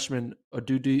true freshman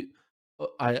Odudi.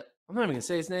 I'm not even gonna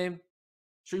say his name.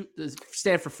 True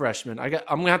Stanford freshman. I'm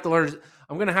gonna have to learn.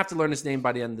 I'm gonna have to learn his name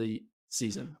by the end of the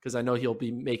season because I know he'll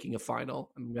be making a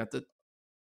final. I'm gonna have to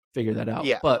figure that out.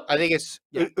 Yeah. But I think it's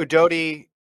yeah, Udodi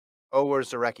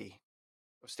Owarzareki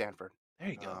of Stanford. there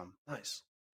you go. Um, Nice.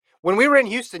 when we were in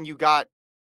Houston, you got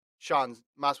Sean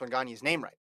Maswangani's name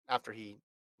right after he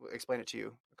explained it to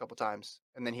you a couple times,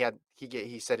 and then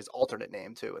he said his alternate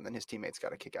name too, and then his teammates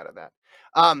got a kick out of that.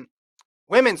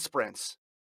 Women's sprints.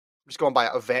 I'm just going by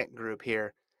event group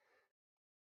here.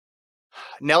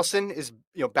 Nelson is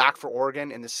back for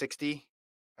Oregon in the 60.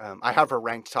 I have her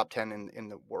ranked top 10 in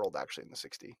the world actually in the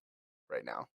 60 right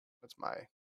now. That's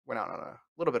went out on a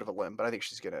little bit of a limb, but I think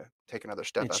she's gonna take another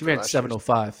step And she after ran last year.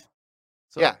 7:05.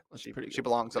 So Yeah, that's she pretty she good.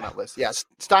 belongs on that list. Yes,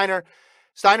 Steiner,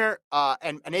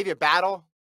 and Anavia Battle.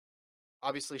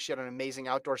 Obviously, she had an amazing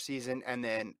outdoor season, and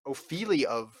then Ophelia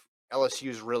of LSU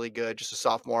is really good. Just a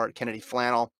sophomore. Kennedy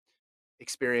Flannel,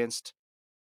 experienced.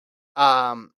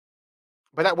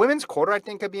 But that women's quarter, I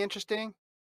think, could be interesting.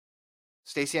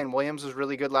 Stacey Ann Williams was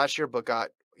really good last year, but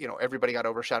everybody got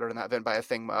overshadowed in that event by a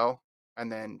Thing Mo,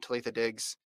 and then Talitha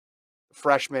Diggs, the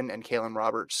freshman, and Kaylin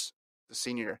Roberts, the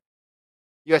senior.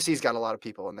 USC's got a lot of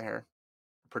people in there,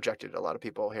 projected a lot of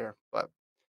people here, but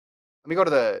let me go to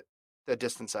the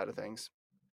distance side of things.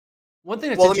 One thing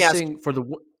that's Well, let me ask. interesting for the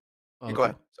You go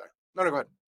ahead. Sorry. No, go ahead.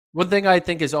 One thing I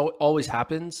think is always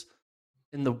happens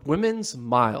in the women's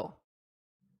mile.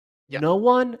 Yeah. No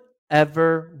one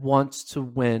ever wants to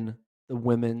win the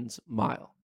women's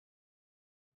mile.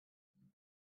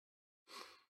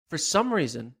 For some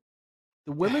reason,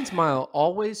 the women's mile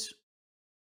always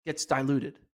gets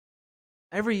diluted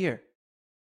every year.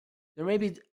 There may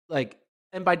be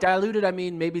and by diluted, I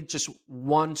mean maybe just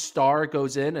one star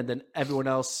goes in and then everyone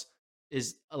else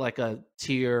is like a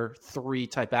tier 3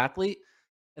 type athlete.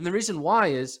 And the reason why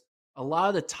is a lot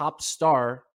of the top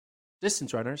star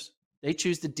distance runners, they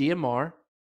choose the DMR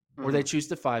or they choose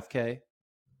the 5K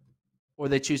or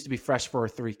they choose to be fresh for a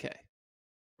 3K,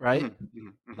 right?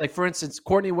 Mm-hmm. Like, for instance,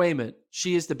 Courtney Wayment,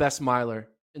 she is the best miler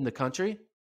in the country,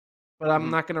 but I'm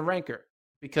not going to rank her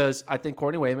because I think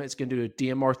Courtney Wayment is going to do a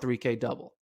DMR 3K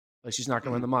double. Like, she's not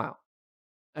going to run the mile.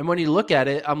 And when you look at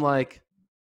it, I'm like,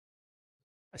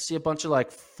 I see a bunch of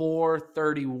like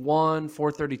 431,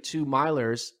 432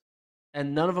 milers,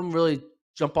 and none of them really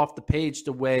jump off the page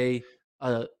the way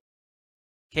Kaylee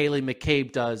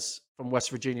McCabe does from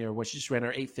West Virginia when she just ran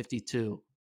her 852,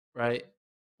 right?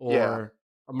 Or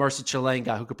a Mercy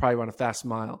Chalenga who could probably run a fast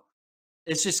mile.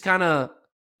 It's just kind of,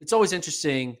 it's always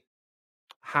interesting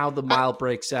how the mile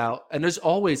breaks out. And there's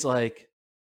always like,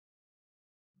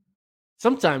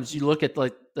 sometimes you look at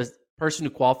like the person who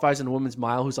qualifies in a women's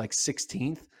mile who's like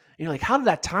 16th, and you're like, how did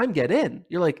that time get in?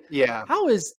 You're like, how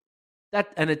is that?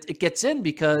 And it gets in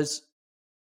because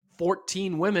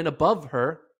 14 women above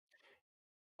her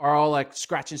are all like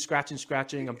scratching.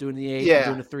 I'm doing the 8,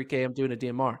 I'm doing the 3K, I'm doing a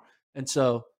DMR. And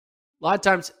so a lot of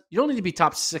times you don't need to be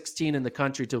top 16 in the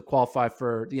country to qualify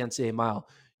for the NCAA mile.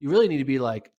 You really need to be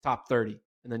like top 30,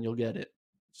 and then you'll get it.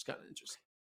 It's kind of interesting.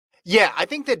 Yeah, I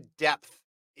think the depth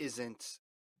isn't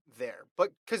there.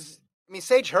 But because, I mean,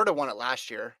 Sage Herta won it last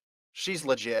year. She's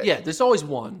legit. Yeah, there's always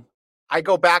one. I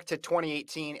go back to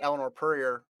 2018, Eleanor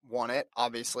Purrier won it.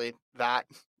 Obviously, that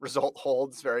result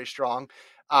holds very strong.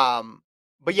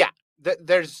 But yeah,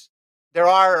 there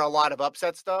are a lot of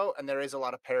upsets, though, and there is a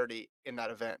lot of parity in that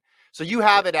event. So you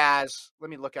have it as, let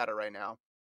me look at it right now.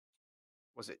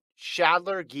 Was it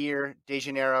Shadler, Gear,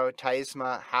 DeJaneiro,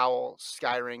 Taisma, Howell,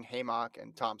 Skyring, Haymock,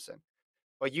 and Thompson?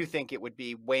 But you think it would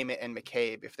be Wayment and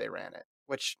McCabe if they ran it,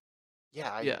 which,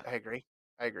 I agree.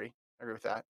 I agree with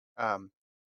that.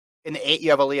 In the 8, you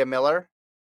have Aaliyah Miller,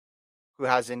 who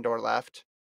has indoor left.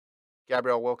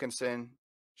 Gabrielle Wilkinson,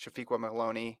 Shafiqua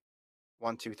Maloney,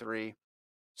 1, 2, 3.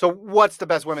 So what's the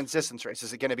best women's distance race?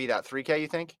 Is it going to be that 3K, you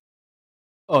think?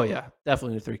 Oh, yeah,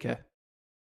 definitely the 3K.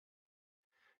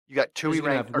 You got Tui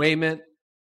ranked. Wayment,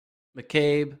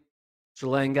 McCabe,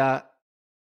 Chalenga,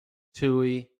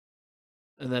 Tui,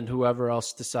 and then whoever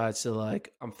else decides to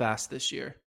like, I'm fast this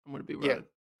year, I'm going to be running.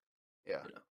 Yeah.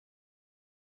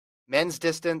 Men's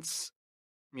distance,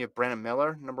 you have Brandon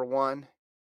Miller, number 1.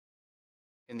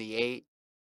 In the 8,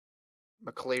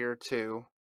 McClear, 2.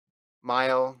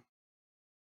 Mile,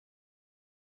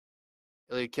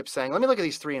 Ilya Kipsang. Let me look at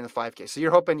these 3 in the 5K. So you're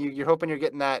hoping you're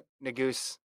getting that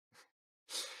Nagoose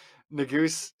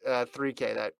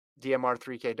 3K, that DMR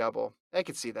 3K double. I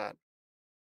could see that.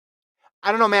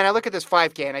 I don't know, man. I look at this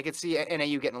 5K and I could see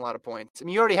NAU getting a lot of points. I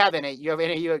mean, you already have NAU. You have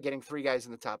NAU getting 3 guys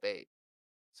in the top 8.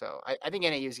 So I think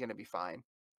NAU is going to be fine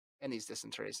in these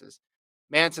distance races.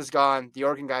 Mance is gone. The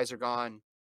Oregon guys are gone.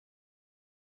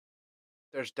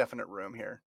 There's definite room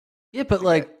here. Yeah, but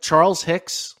like Charles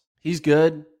Hicks, he's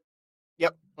good.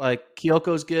 Yep. Like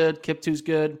Kyoko's good. Kiptu's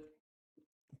good.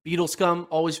 Beetle Scum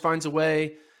always finds a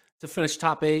way to finish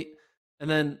top 8. And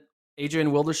then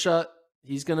Adrian Wildershut,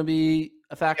 he's going to be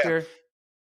a factor. Yeah.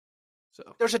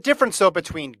 So there's a difference, though,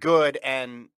 between good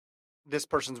and this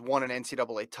person's won an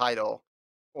NCAA title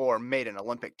or made an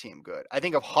Olympic team good. I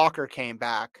think if Hawker came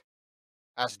back,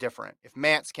 that's different. If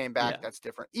Mance came back, that's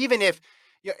different. Even if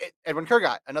Edwin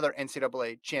Kurgat, another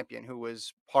NCAA champion who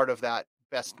was part of that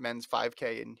best men's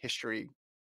 5K in history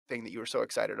thing that you were so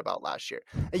excited about last year.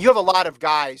 And you have a lot of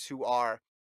guys who are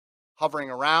hovering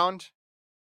around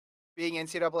being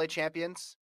NCAA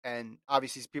champions. And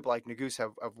obviously people like Nagoose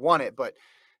have won it, but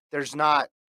there's not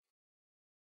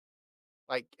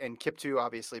like, and Kiptu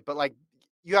obviously, but like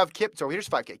you have so here's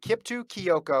 5K. Kiptu,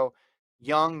 Kyoko,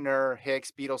 Young, Nur,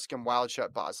 Hicks, Beetlescombe,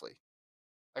 Wildshut, Bosley.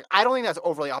 Like, I don't think that's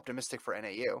overly optimistic for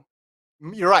NAU.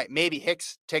 You're right. Maybe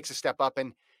Hicks takes a step up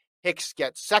and Hicks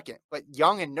gets second, but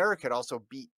Young and Nur could also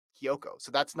beat Kyoko.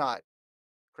 So that's not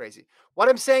crazy. What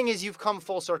I'm saying is you've come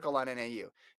full circle on NAU.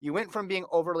 You went from being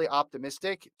overly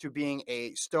optimistic to being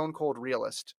a stone cold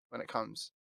realist when it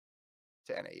comes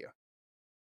to NAU.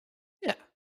 Yeah.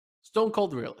 Stone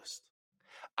cold realist.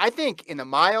 I think in the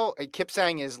mile,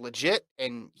 Kipsang is legit,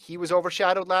 and he was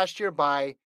overshadowed last year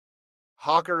by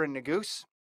Hawker and Nagoose.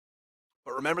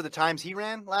 But remember the times he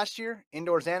ran last year,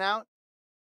 indoors and out?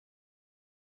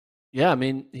 Yeah, I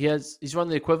mean, he's run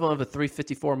the equivalent of a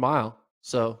 354 mile.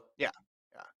 So yeah.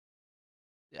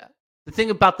 The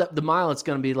thing about the mile, it's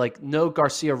going to be like no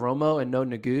Garcia Romo and no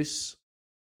Nagoose.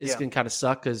 It's going to kind of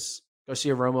suck because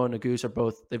Garcia Romo and Nagoose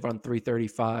they've run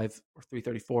 335 or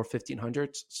 334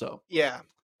 1500s. So yeah,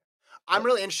 I'm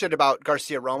really interested about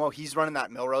Garcia Romo. He's running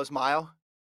that Milrose mile,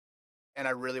 and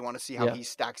I really want to see how he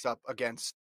stacks up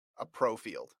against a pro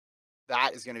field.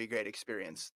 That is going to be a great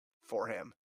experience for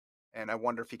him. And I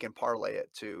wonder if he can parlay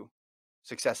it to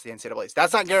success at the NCAAs.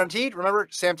 That's not guaranteed. Remember,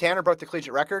 Sam Tanner broke the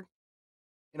collegiate record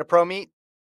in a pro meet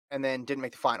and then didn't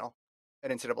make the final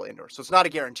at NCAA indoors. So it's not a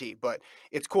guarantee, but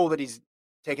it's cool that he's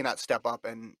taking that step up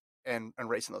and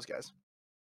racing those guys.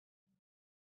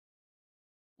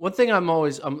 One thing I'm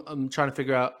trying to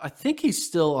figure out, I think he's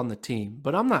still on the team,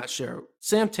 but I'm not sure.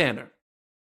 Sam Tanner.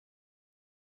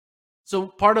 So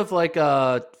part of like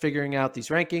figuring out these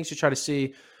rankings, you try to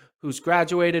see who's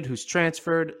graduated, who's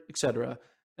transferred, etc.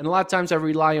 And a lot of times I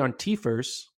rely on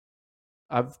TFERS.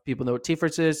 People know what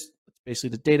TFERS is. It's basically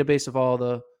the database of all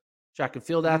the track and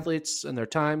field athletes and their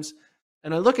times.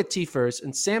 And I look at TFERS,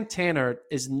 and Sam Tanner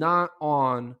is not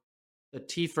on the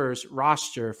TFERS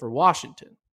roster for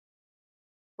Washington.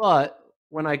 But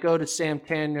when I go to Sam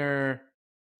Tanner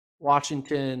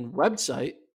Washington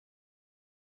website,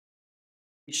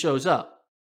 he shows up.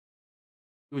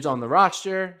 He was on the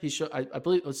roster. I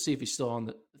believe. Let's see if he's still on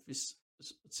the. Let's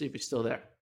see if he's still there.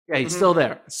 Yeah, he's still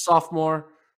there. Sophomore,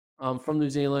 from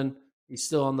New Zealand. He's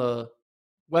still on the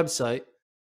website.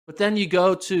 But then you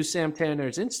go to Sam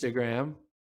Tanner's Instagram.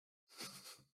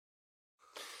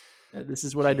 This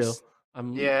is what I do.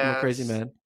 I'm a crazy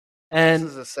man. And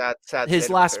this is a sad his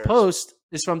last post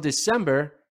is from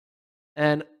December,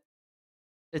 and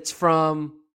it's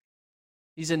from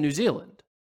he's in New Zealand.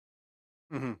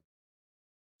 Mm-hmm.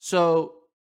 So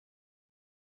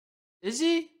is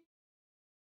he?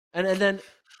 And then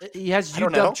he has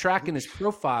UW Track in his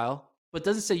profile, but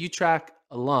doesn't say UTrack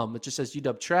alum. It just says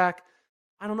UW Track.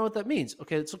 I don't know what that means.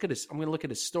 Okay, let's look at his. I'm going to look at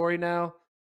his story now.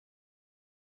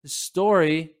 His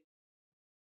story.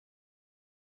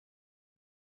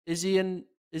 Is he in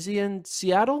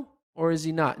Seattle or is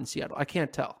he not in Seattle? I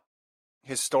can't tell.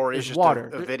 His story is just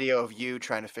a video of you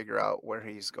trying to figure out where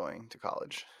he's going to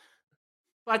college.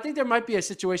 But I think there might be a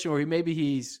situation where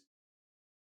he's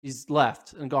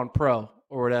left and gone pro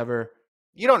or whatever.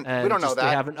 We don't know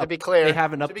that. To be clear, they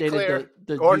haven't updated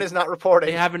the Gordon is not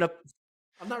reporting. I'm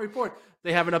not reporting.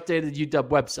 They haven't updated the UW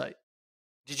website.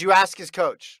 Did you ask his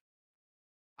coach?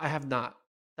 I have not.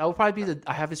 That will probably be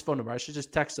I have his phone number. I should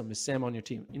just text him. Is Sam on your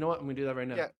team? You know what? I'm going to do that right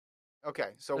now. Yeah. Okay.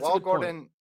 So while Gordon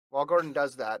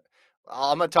does that,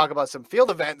 I'm going to talk about some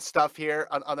field event stuff here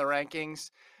on the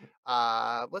rankings.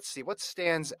 Let's see what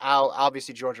stands out.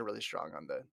 Obviously, Georgia really strong on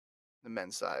the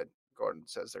men's side. Gordon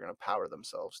says they're going to power the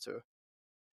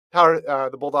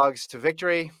Bulldogs to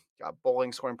victory. Got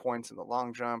bowling scoring points in the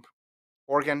long jump.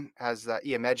 Oregon has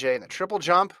Iemeje in the triple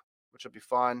jump, which will be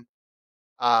fun.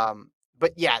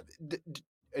 But yeah,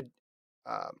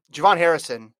 Javon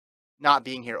Harrison not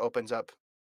being here opens up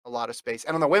a lot of space.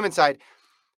 And on the women's side,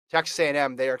 Texas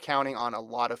A&M, they are counting on a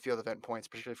lot of field event points,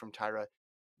 particularly from Tyra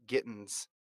Gittens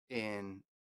in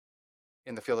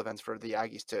the field events for the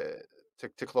Aggies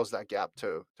to close that gap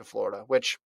to Florida,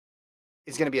 which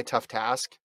is going to be a tough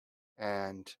task.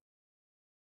 And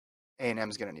A&M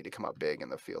is going to need to come up big in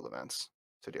the field events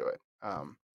to do it.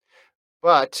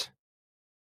 But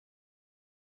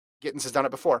Gittens has done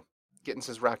it before. Gittens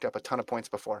has racked up a ton of points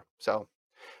before. So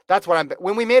that's what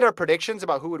when we made our predictions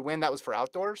about who would win, that was for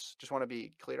outdoors. Just want to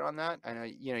be clear on that. I know,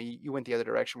 you went the other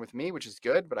direction with me, which is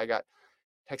good, but I got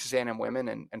Texas A&M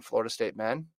women and Florida State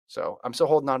men. So I'm still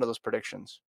holding on to those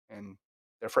predictions, and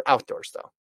they're for outdoors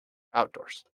though.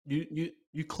 Outdoors. You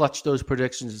clutch those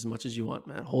predictions as much as you want,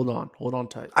 man. Hold on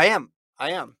tight. I am.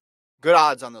 Good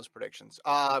odds on those predictions.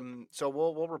 So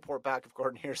we'll report back if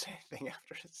Gordon hears anything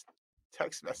after his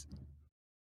text message.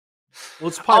 Well,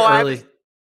 it's probably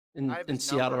early in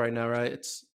Seattle right now, right?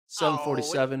 It's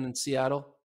 7:47 in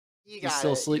Seattle. He's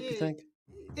still asleep, you think?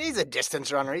 He's a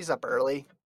distance runner. He's up early.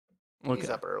 Okay. He's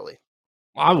up early.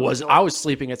 I was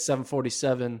sleeping at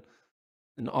 7:47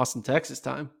 in Austin, Texas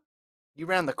time. You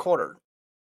ran the quarter.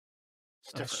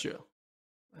 That's true.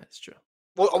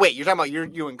 Well, wait, you're talking about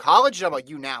you in college? You're talking about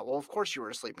you now? Well, of course you were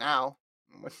asleep now.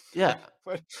 Yeah.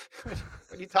 What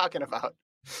are you talking about?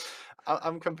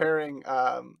 I'm comparing.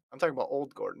 I'm talking about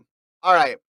old Gordon. All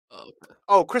right.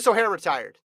 Oh, Chris O'Hare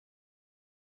retired.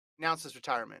 Announced his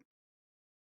retirement.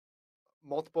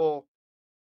 Multiple,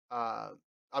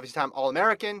 obviously time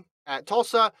All-American at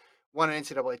Tulsa. Won an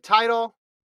NCAA title.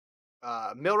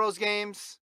 Milrose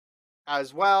games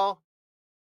as well.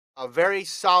 A very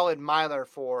solid miler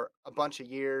for a bunch of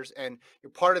years, and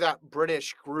you're part of that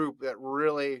British group that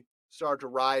really started to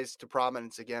rise to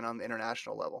prominence again on the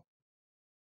international level.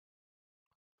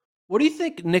 What do you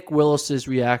think Nick Willis's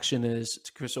reaction is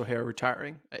to Chris O'Hare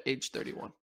retiring at age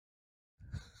 31?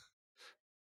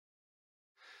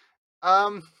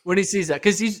 When he sees that,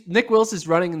 because Nick Willis is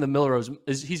running in the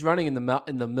Milrose. He's running in the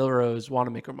Milrose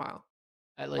Wanamaker Mile.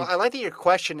 Well, I like that your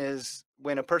question is,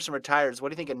 when a person retires, what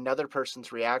do you think another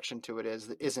person's reaction to it is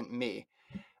that isn't me?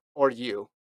 or you?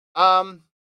 I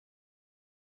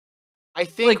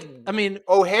think Like, I mean,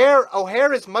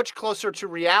 O'Hare is much closer to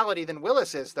reality than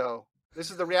Willis is, though.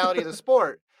 This is the reality of the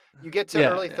sport. You get to yeah,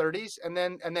 early 30s, and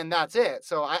then that's it.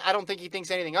 So I don't think he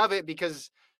thinks anything of it because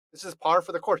this is par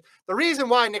for the course. The reason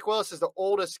why Nick Willis is the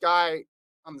oldest guy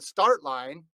on the start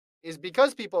line is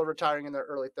because people are retiring in their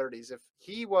early 30s. If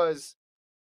he was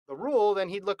the rule, then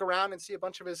he'd look around and see a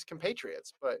bunch of his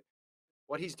compatriots. But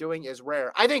what he's doing is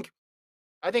rare. I think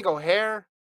O'Hare,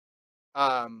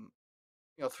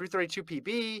 332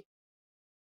 PB,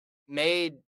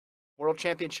 made World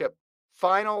Championship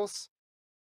finals.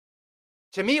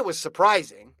 To me, it was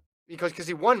surprising because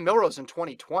he won Milrose in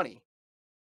 2020,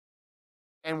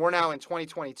 and we're now in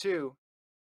 2022,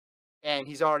 and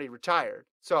he's already retired.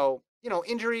 So,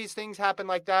 injuries, things happen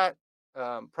like that.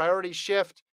 Priorities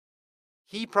shift.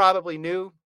 He probably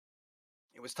knew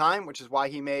it was time, which is why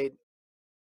he made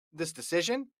this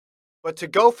decision. But to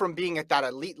go from being at that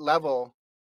elite level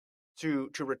to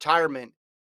retirement,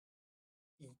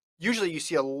 usually you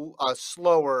see a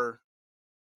slower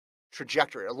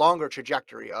trajectory, a longer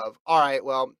trajectory of, all right,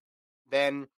 well,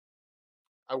 then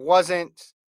I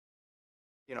wasn't,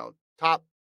 top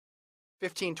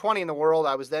 15, 20 in the world.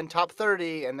 I was then top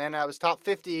 30, and then I was top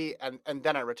 50, and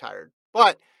then I retired.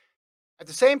 But at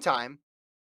the same time,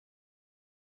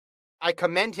 I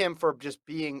commend him for just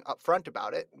being upfront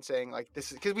about it and saying, like,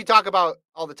 this is because we talk about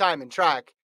all the time in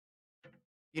track.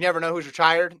 You never know who's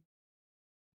retired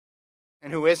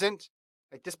and who isn't.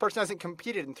 Like, this person hasn't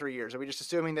competed in 3 years. Are we just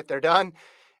assuming that they're done?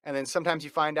 And then sometimes you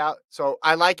find out. So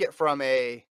I like it from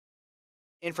a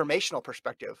informational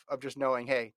perspective of just knowing,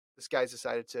 hey, this guy's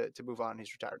decided to move on.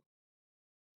 He's retired.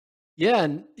 yeah,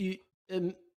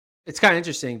 and it's kind of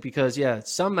interesting because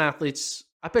some athletes.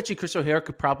 I bet you Chris O'Hare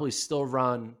could probably still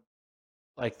run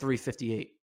like 3:58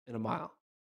 in a mile.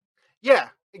 Yeah,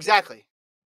 exactly.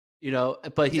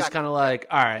 But he's kind of like,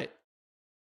 all right,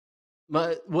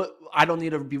 I don't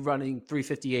need to be running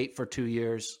 3:58 for 2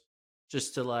 years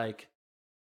just to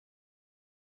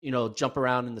jump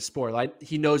around in the sport. Like,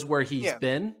 he knows where he's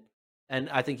been, and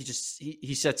I think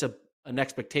he sets an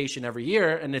expectation every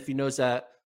year. And if he knows that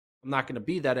I'm not going to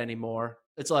be that anymore,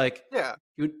 it's like,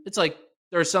 it's like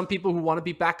there are some people who want to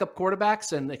be backup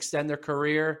quarterbacks and extend their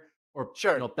career, or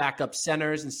backup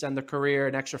centers and extend their career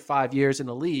an extra 5 years in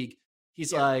the league.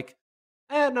 He's like,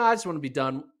 no, I just want to be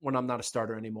done when I'm not a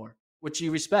starter anymore, which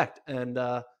you respect. And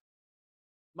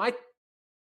my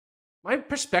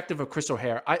perspective of Chris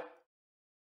O'Hare,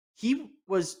 he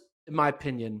was, in my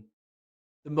opinion,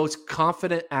 the most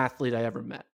confident athlete I ever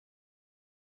met.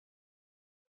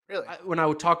 Really? When I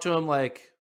would talk to him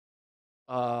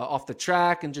off the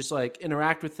track and just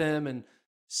interact with him and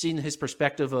seeing his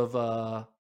perspective on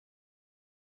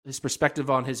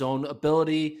his own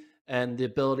ability and the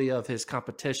ability of his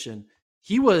competition,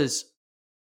 he was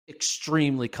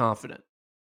extremely confident.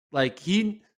 I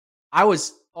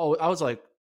was like,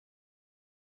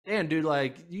 damn,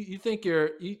 dude, you think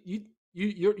you're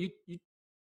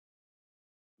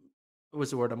what was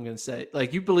the word I'm going to say?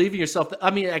 You believe in yourself.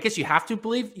 I mean, I guess you have to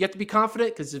believe. You have to be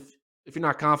confident, because if you're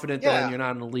not confident, then you're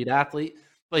not an elite athlete.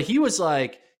 But he was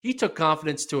he took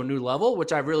confidence to a new level,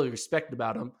 which I really respected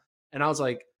about him. And I was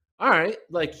like, all right,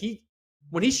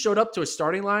 when he showed up to a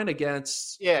starting line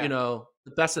against, the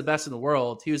best of the best in the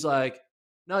world, he was like,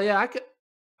 no,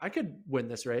 I could win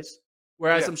this race.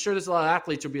 Whereas I'm sure there's a lot of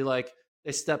athletes who'll be like,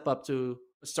 they step up to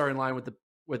a starting line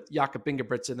with Jakob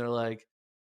Ingebrigtsen, and they're like,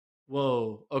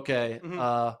 whoa, okay,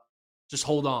 just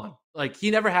hold on.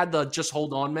 He never had the just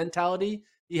hold on mentality.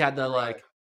 He had the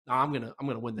no, I'm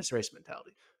gonna win this race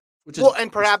mentality, which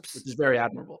is very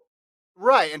admirable.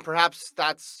 Right, and perhaps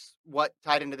that's what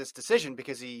tied into this decision,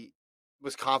 because he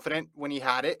was confident when he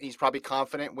had it. He's probably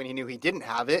confident when he knew he didn't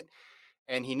have it,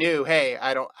 and he knew, hey,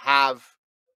 I don't have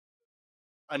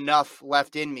enough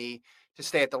left in me to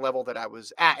stay at the level that I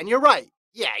was at. And you're right.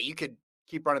 Yeah, you could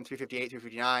keep running 358,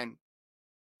 359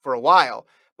 for a while.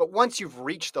 But once you've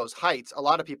reached those heights, a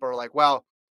lot of people are like, well,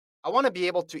 I want to be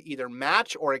able to either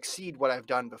match or exceed what I've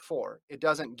done before. It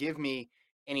doesn't give me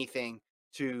anything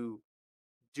to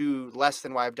do less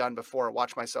than what I've done before or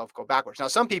watch myself go backwards. Now,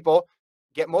 some people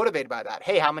get motivated by that.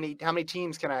 Hey, how many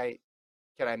teams can I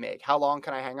make? How long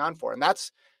can I hang on for? And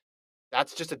that's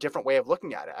just a different way of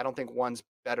looking at it. I don't think one's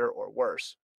better or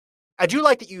worse. I do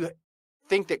like that you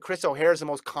think that Chris O'Hare is the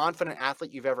most confident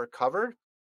athlete you've ever covered.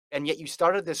 And yet you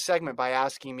started this segment by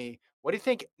asking me, what do you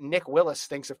think Nick Willis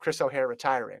thinks of Chris O'Hare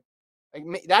retiring?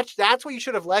 That's what you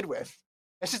should have led with.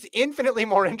 It's just infinitely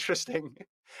more interesting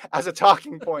as a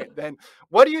talking point than,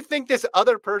 what do you think this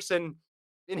other person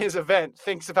in his event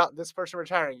thinks about this person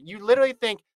retiring? You literally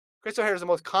think Chris O'Hare is the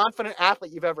most confident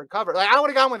athlete you've ever covered. Like, I would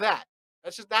have gone with that.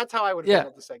 That's how I would have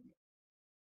handled the segment.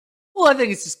 Well, I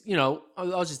think it's just, I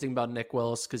was just thinking about Nick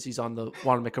Willis because he's on the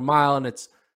Wanamaker Mile, and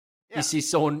you see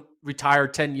someone retire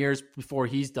 10 years before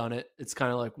he's done it. It's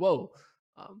kind of like, whoa.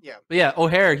 But yeah,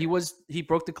 O'Hare, he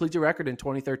broke the collegiate record in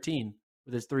 2013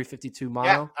 with his 3:52 mile.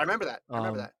 Yeah, I remember that.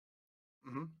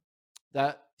 Mm-hmm.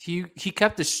 That he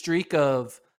kept a streak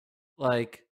of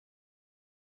like,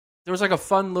 there was like a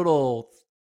fun little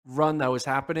run that was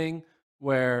happening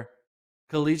where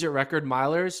collegiate record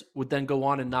milers would then go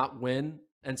on and not win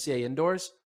NCAA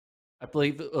indoors. I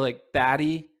believe like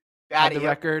Batty had the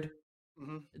record,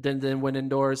 then win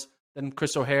indoors. Then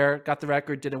Chris O'Hare got the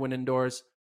record, didn't win indoors.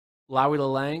 Lowy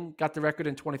Lalang got the record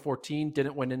in 2014,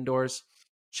 didn't win indoors.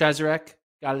 Chezarek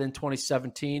got it in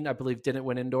 2017, I believe, didn't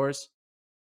win indoors.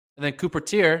 And then Cooper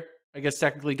Tier, I guess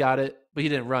technically got it, but he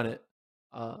didn't run it.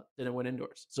 Didn't win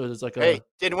indoors. So there's like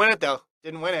didn't win it though.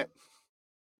 Didn't win it.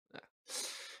 Yeah.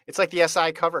 It's like the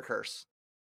SI cover curse,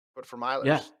 but for milers.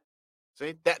 Yeah.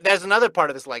 See, there's another part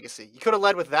of his legacy. You could have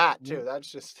led with that too. That's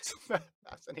just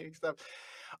fascinating stuff.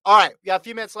 All right, we got a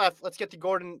few minutes left. Let's get the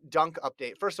Gordon dunk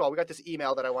update. First of all, we got this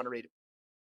email that I want to read.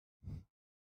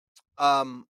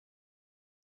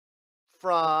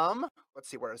 From, let's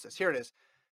see, where is this? Here it is.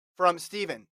 From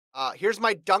Steven. Here's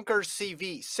my dunker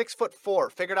CV.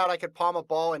 6'4". Figured out I could palm a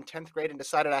ball in 10th grade and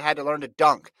decided I had to learn to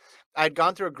dunk. I had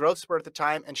gone through a growth spurt at the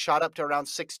time and shot up to around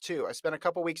 6'2". I spent a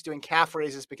couple weeks doing calf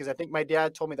raises because I think my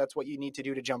dad told me that's what you need to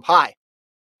do to jump high.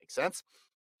 Makes sense?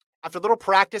 After a little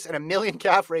practice and a million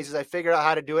calf raises, I figured out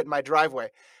how to do it in my driveway.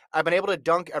 I've been able to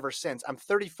dunk ever since. I'm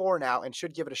 34 now and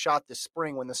should give it a shot this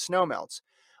spring when the snow melts.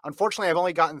 Unfortunately, I've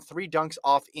only gotten 3 dunks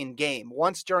off in game.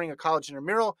 Once during a college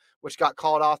intramural, which got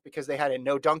called off because they had a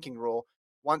no dunking rule.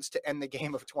 Once to end the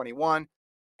game of 21.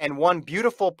 And one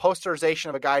beautiful posterization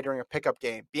of a guy during a pickup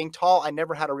game. Being tall, I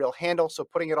never had a real handle, so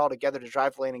putting it all together to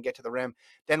drive lane and get to the rim,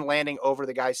 then landing over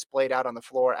the guy splayed out on the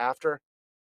floor after.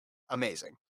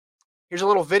 Amazing. Here's a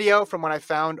little video from when I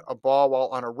found a ball while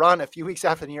on a run a few weeks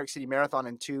after the New York City Marathon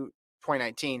in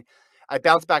 2019. I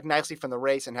bounced back nicely from the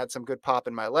race and had some good pop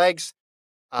in my legs.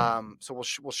 So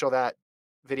we'll show that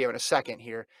video in a second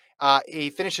here. He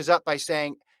finishes up by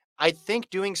saying, I think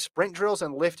doing sprint drills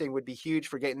and lifting would be huge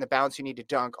for getting the bounce you need to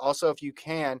dunk. Also, if you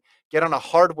can, get on a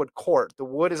hardwood court. The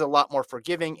wood is a lot more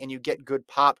forgiving and you get good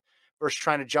pop versus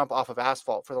trying to jump off of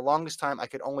asphalt. For the longest time, I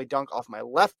could only dunk off my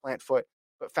left plant foot,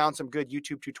 but found some good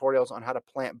YouTube tutorials on how to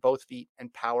plant both feet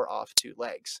and power off 2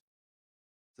 legs.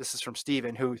 This is from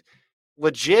Steven, who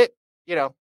legit,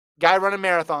 guy running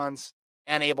marathons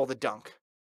and able to dunk.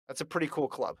 That's a pretty cool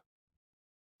club.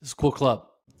 It's a cool club.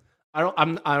 I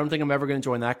don't think I'm ever going to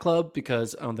join that club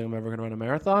because I don't think I'm ever going to run a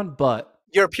marathon, but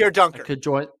you're a pure dunker. I could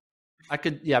join.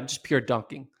 I'm just pure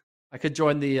dunking. I could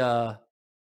join the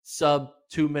sub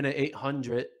 2 minute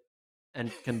 800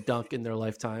 and can dunk in their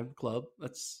lifetime club.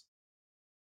 That's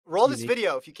roll unique. This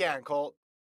video if you can, Colt.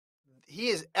 He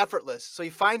is effortless. So he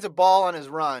finds a ball on his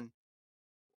run.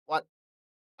 What?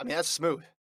 I mean, that's smooth.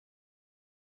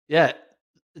 Yeah.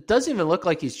 It doesn't even look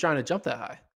like he's trying to jump that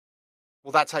high.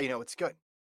 Well, that's how you know it's good.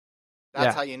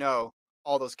 That's how you know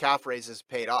all those calf raises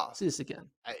paid off. See this again.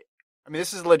 I mean,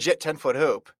 this is a legit 10-foot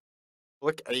hoop.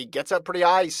 Look, he gets up pretty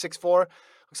high. He's 6'4".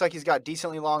 Looks like he's got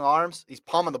decently long arms. He's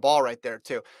palming the ball right there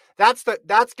too. That's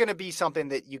going to be something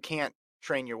that you can't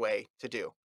train your way to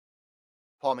do.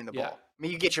 Palming the ball. I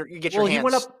mean, you get your hands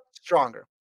went up stronger.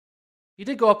 He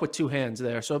did go up with 2 hands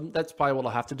there, so that's probably what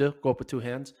I'll have to do. Go up with 2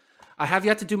 hands. I have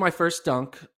yet to do my first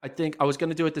dunk. I think I was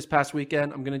going to do it this past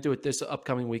weekend. I'm going to do it this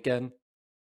upcoming weekend.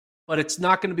 But it's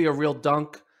not going to be a real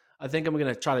dunk. I think I'm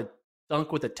going to try to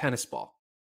dunk with a tennis ball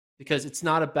because it's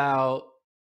not about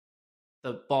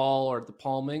the ball or the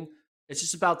palming. It's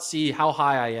just about see how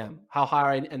high I am, how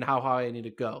high I need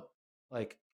to go.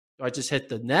 Like, do I just hit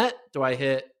the net? Do I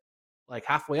hit like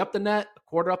halfway up the net, a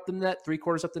quarter up the net,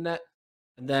 3/4 up the net?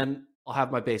 And then I'll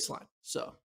have my baseline.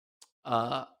 So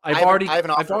I've already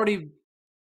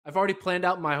planned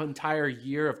out my entire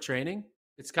year of training.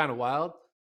 It's kind of wild.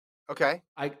 Okay.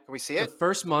 Can we see it?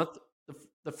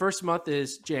 The first month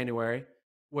is January,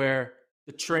 where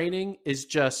the training is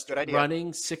just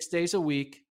running 6 days a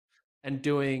week and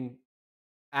doing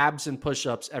abs and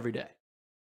push-ups every day.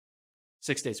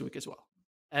 6 days a week as well.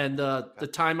 And the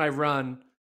time I run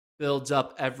builds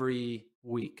up every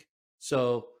week.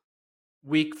 So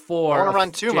week 4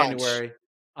 of January,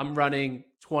 I'm running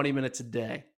 20 minutes a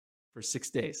day for 6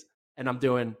 days. And I'm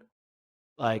doing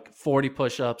like 40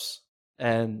 push-ups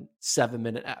and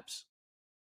 7-minute abs.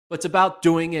 But it's about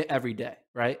doing it every day,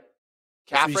 right?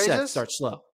 Calf raises? Start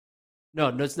slow. No,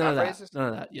 it's none of that. None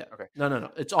of that. Yeah. Okay.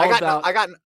 No. It's all about.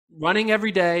 running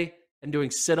every day and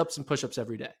doing sit-ups and push-ups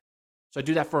every day. So I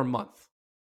do that for a month.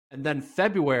 And then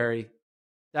February,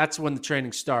 that's when the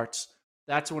training starts.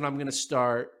 That's when I'm going to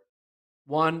start,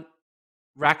 one,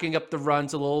 racking up the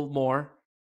runs a little more.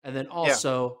 And then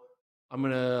also, I'm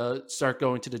going to start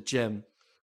going to the gym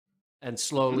and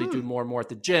slowly do more and more at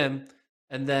the gym.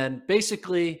 And then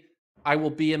basically, I will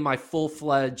be in my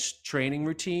full-fledged training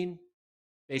routine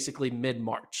basically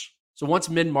mid-March. So once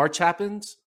mid-March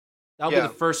happens, that'll be the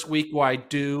first week where I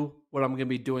do what I'm going to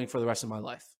be doing for the rest of my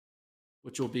life,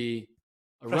 which will be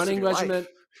a running regimen,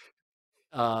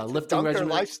 lifting regimen.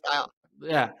 Lifestyle.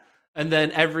 Yeah. And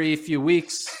then every few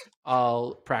weeks,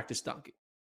 I'll practice dunking.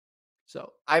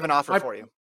 So I have an offer for you.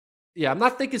 Yeah, I'm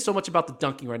not thinking so much about the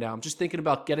dunking right now. I'm just thinking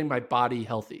about getting my body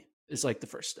healthy is like the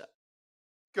first step.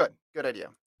 Good idea.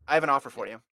 I have an offer for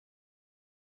you.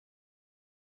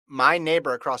 My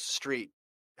neighbor across the street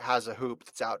has a hoop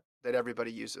that's out that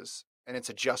everybody uses, and it's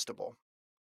adjustable.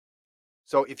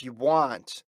 So if you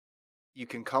want, you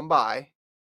can come by.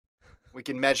 We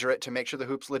can measure it to make sure the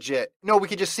hoop's legit. No, we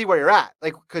can just see where you're at,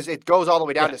 like, because it goes all the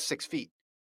way down to 6 feet.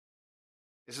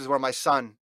 This is where my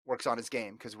son works on his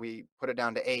game because we put it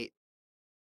down to 8,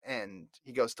 and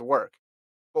he goes to work.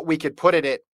 But we could put it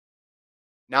at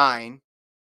 9,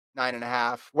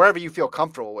 9.5, wherever you feel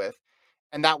comfortable with.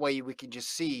 And that way we can just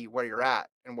see where you're at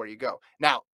and where you go.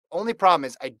 Now, only problem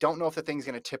is I don't know if the thing's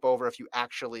going to tip over if you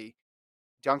actually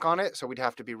dunk on it. So we'd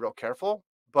have to be real careful.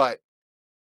 But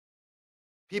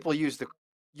people use the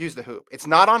hoop. It's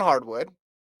not on hardwood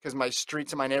because my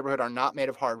streets in my neighborhood are not made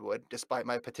of hardwood, despite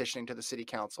my petitioning to the city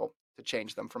council to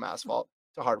change them from asphalt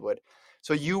to hardwood.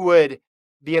 So you would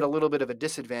be at a little bit of a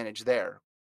disadvantage there.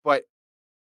 But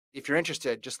if you're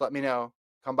interested, just let me know.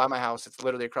 Come by my house. It's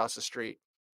literally across the street.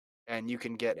 And you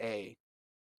can get a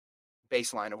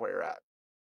baseline of where you're at.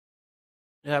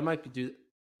 Yeah, it might be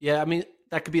Yeah, I mean,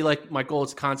 that could be like my goal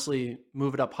is constantly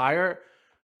move it up higher.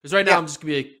 Because right now I'm just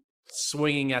going to be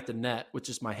swinging at the net, which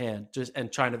is my hand,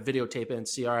 and trying to videotape it and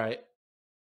see, all right,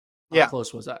 how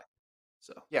close was I?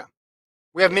 So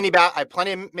we have I have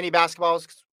plenty of mini basketballs.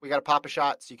 We got a pop a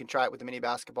shot, so you can try it with the mini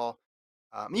basketball.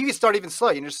 You can start even slow.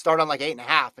 You can just start on like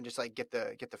 8.5 and just like get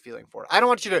the feeling for it. I don't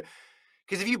want you to,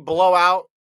 because if you blow out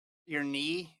your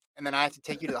knee and then I have to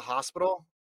take you to the hospital,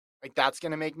 like that's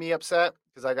going to make me upset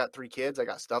because I got 3 kids. I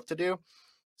got stuff to do.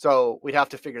 So we'd have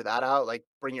to figure that out. Like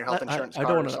bring your health insurance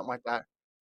card or something like that.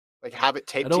 Like have it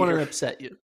taped. I don't want to upset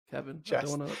you, Kevin. Chest. I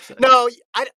don't want to upset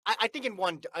you. I think in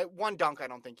one dunk, I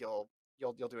don't think you'll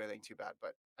do anything too bad,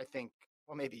 but I think,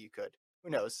 well, maybe you could, who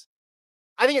knows?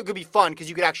 I think it could be fun because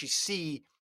you could actually see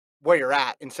where you're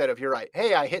at instead of you're right.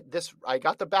 Hey, I hit this, I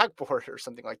got the backboard or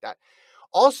something like that.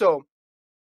 Also,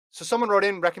 so someone wrote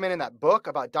in recommending that book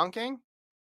about dunking,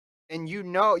 and you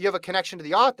have a connection to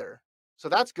the author. So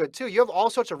that's good too. You have all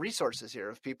sorts of resources here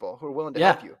of people who are willing to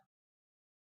help you.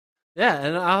 Yeah,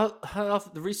 and I'll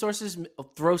have the resources,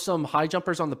 throw some high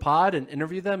jumpers on the pod and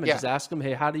interview them and just ask them,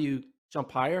 hey, how do you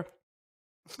jump higher?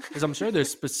 Because I'm sure there's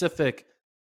specific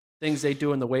things they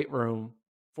do in the weight room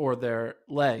for their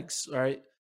legs, right?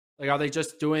 Like, are they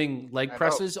just doing leg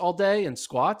presses all day and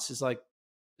squats? Is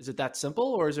it that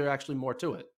simple, or is there actually more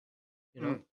to it? You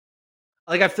know,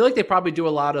 like I feel like they probably do a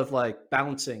lot of like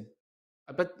balancing.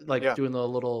 I bet doing the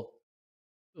little,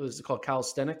 what is it called?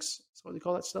 Calisthenics? That's what they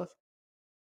call that stuff.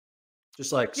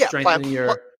 Just like strengthening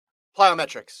your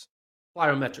plyometrics.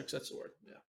 Plyometrics, that's the word.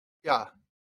 Yeah.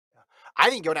 I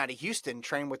didn't go down to Houston,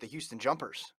 train with the Houston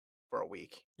Jumpers for a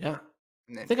week. Yeah.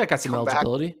 And then I think I got some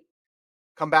eligibility.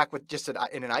 Come back with just in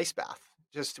an ice bath.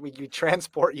 Just we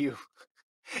transport you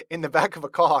in the back of a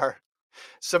car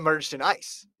submerged in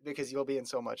ice because you'll be in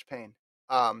so much pain.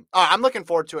 I'm looking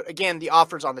forward to it. Again, the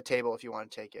offer's on the table if you want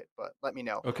to take it, but let me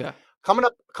know. Okay. Coming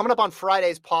up on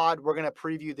Friday's pod, we're going to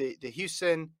preview the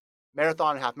Houston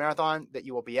Marathon and half marathon that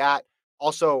you will be at.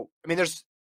 Also, I mean, there's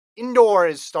indoor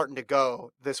is starting to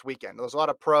go this weekend. There's a lot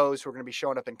of pros who are going to be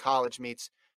showing up in college meets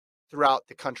throughout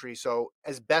the country. So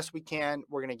as best we can,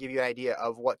 we're going to give you an idea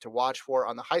of what to watch for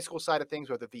on the high school side of things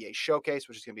with the VA Showcase,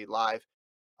 which is going to be live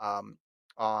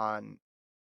on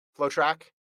FloTrack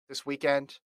this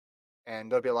weekend. And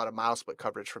there'll be a lot of mile split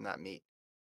coverage from that meet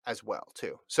as well,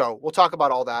 too. So we'll talk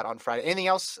about all that on Friday. Anything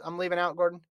else I'm leaving out,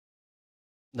 Gordon?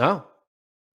 No.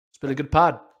 It's been a good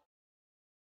pod.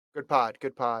 Good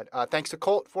pod. Thanks to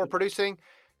Colt for producing.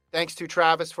 Thanks to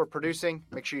Travis for producing.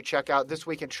 Make sure you check out This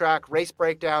Week in Track, Race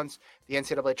Breakdowns, the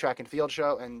NCAA Track and Field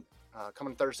Show, and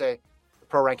coming Thursday, the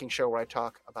Pro Ranking Show where I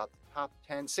talk about the top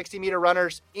 10 60-meter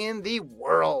runners in the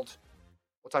world.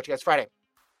 We'll talk to you guys Friday.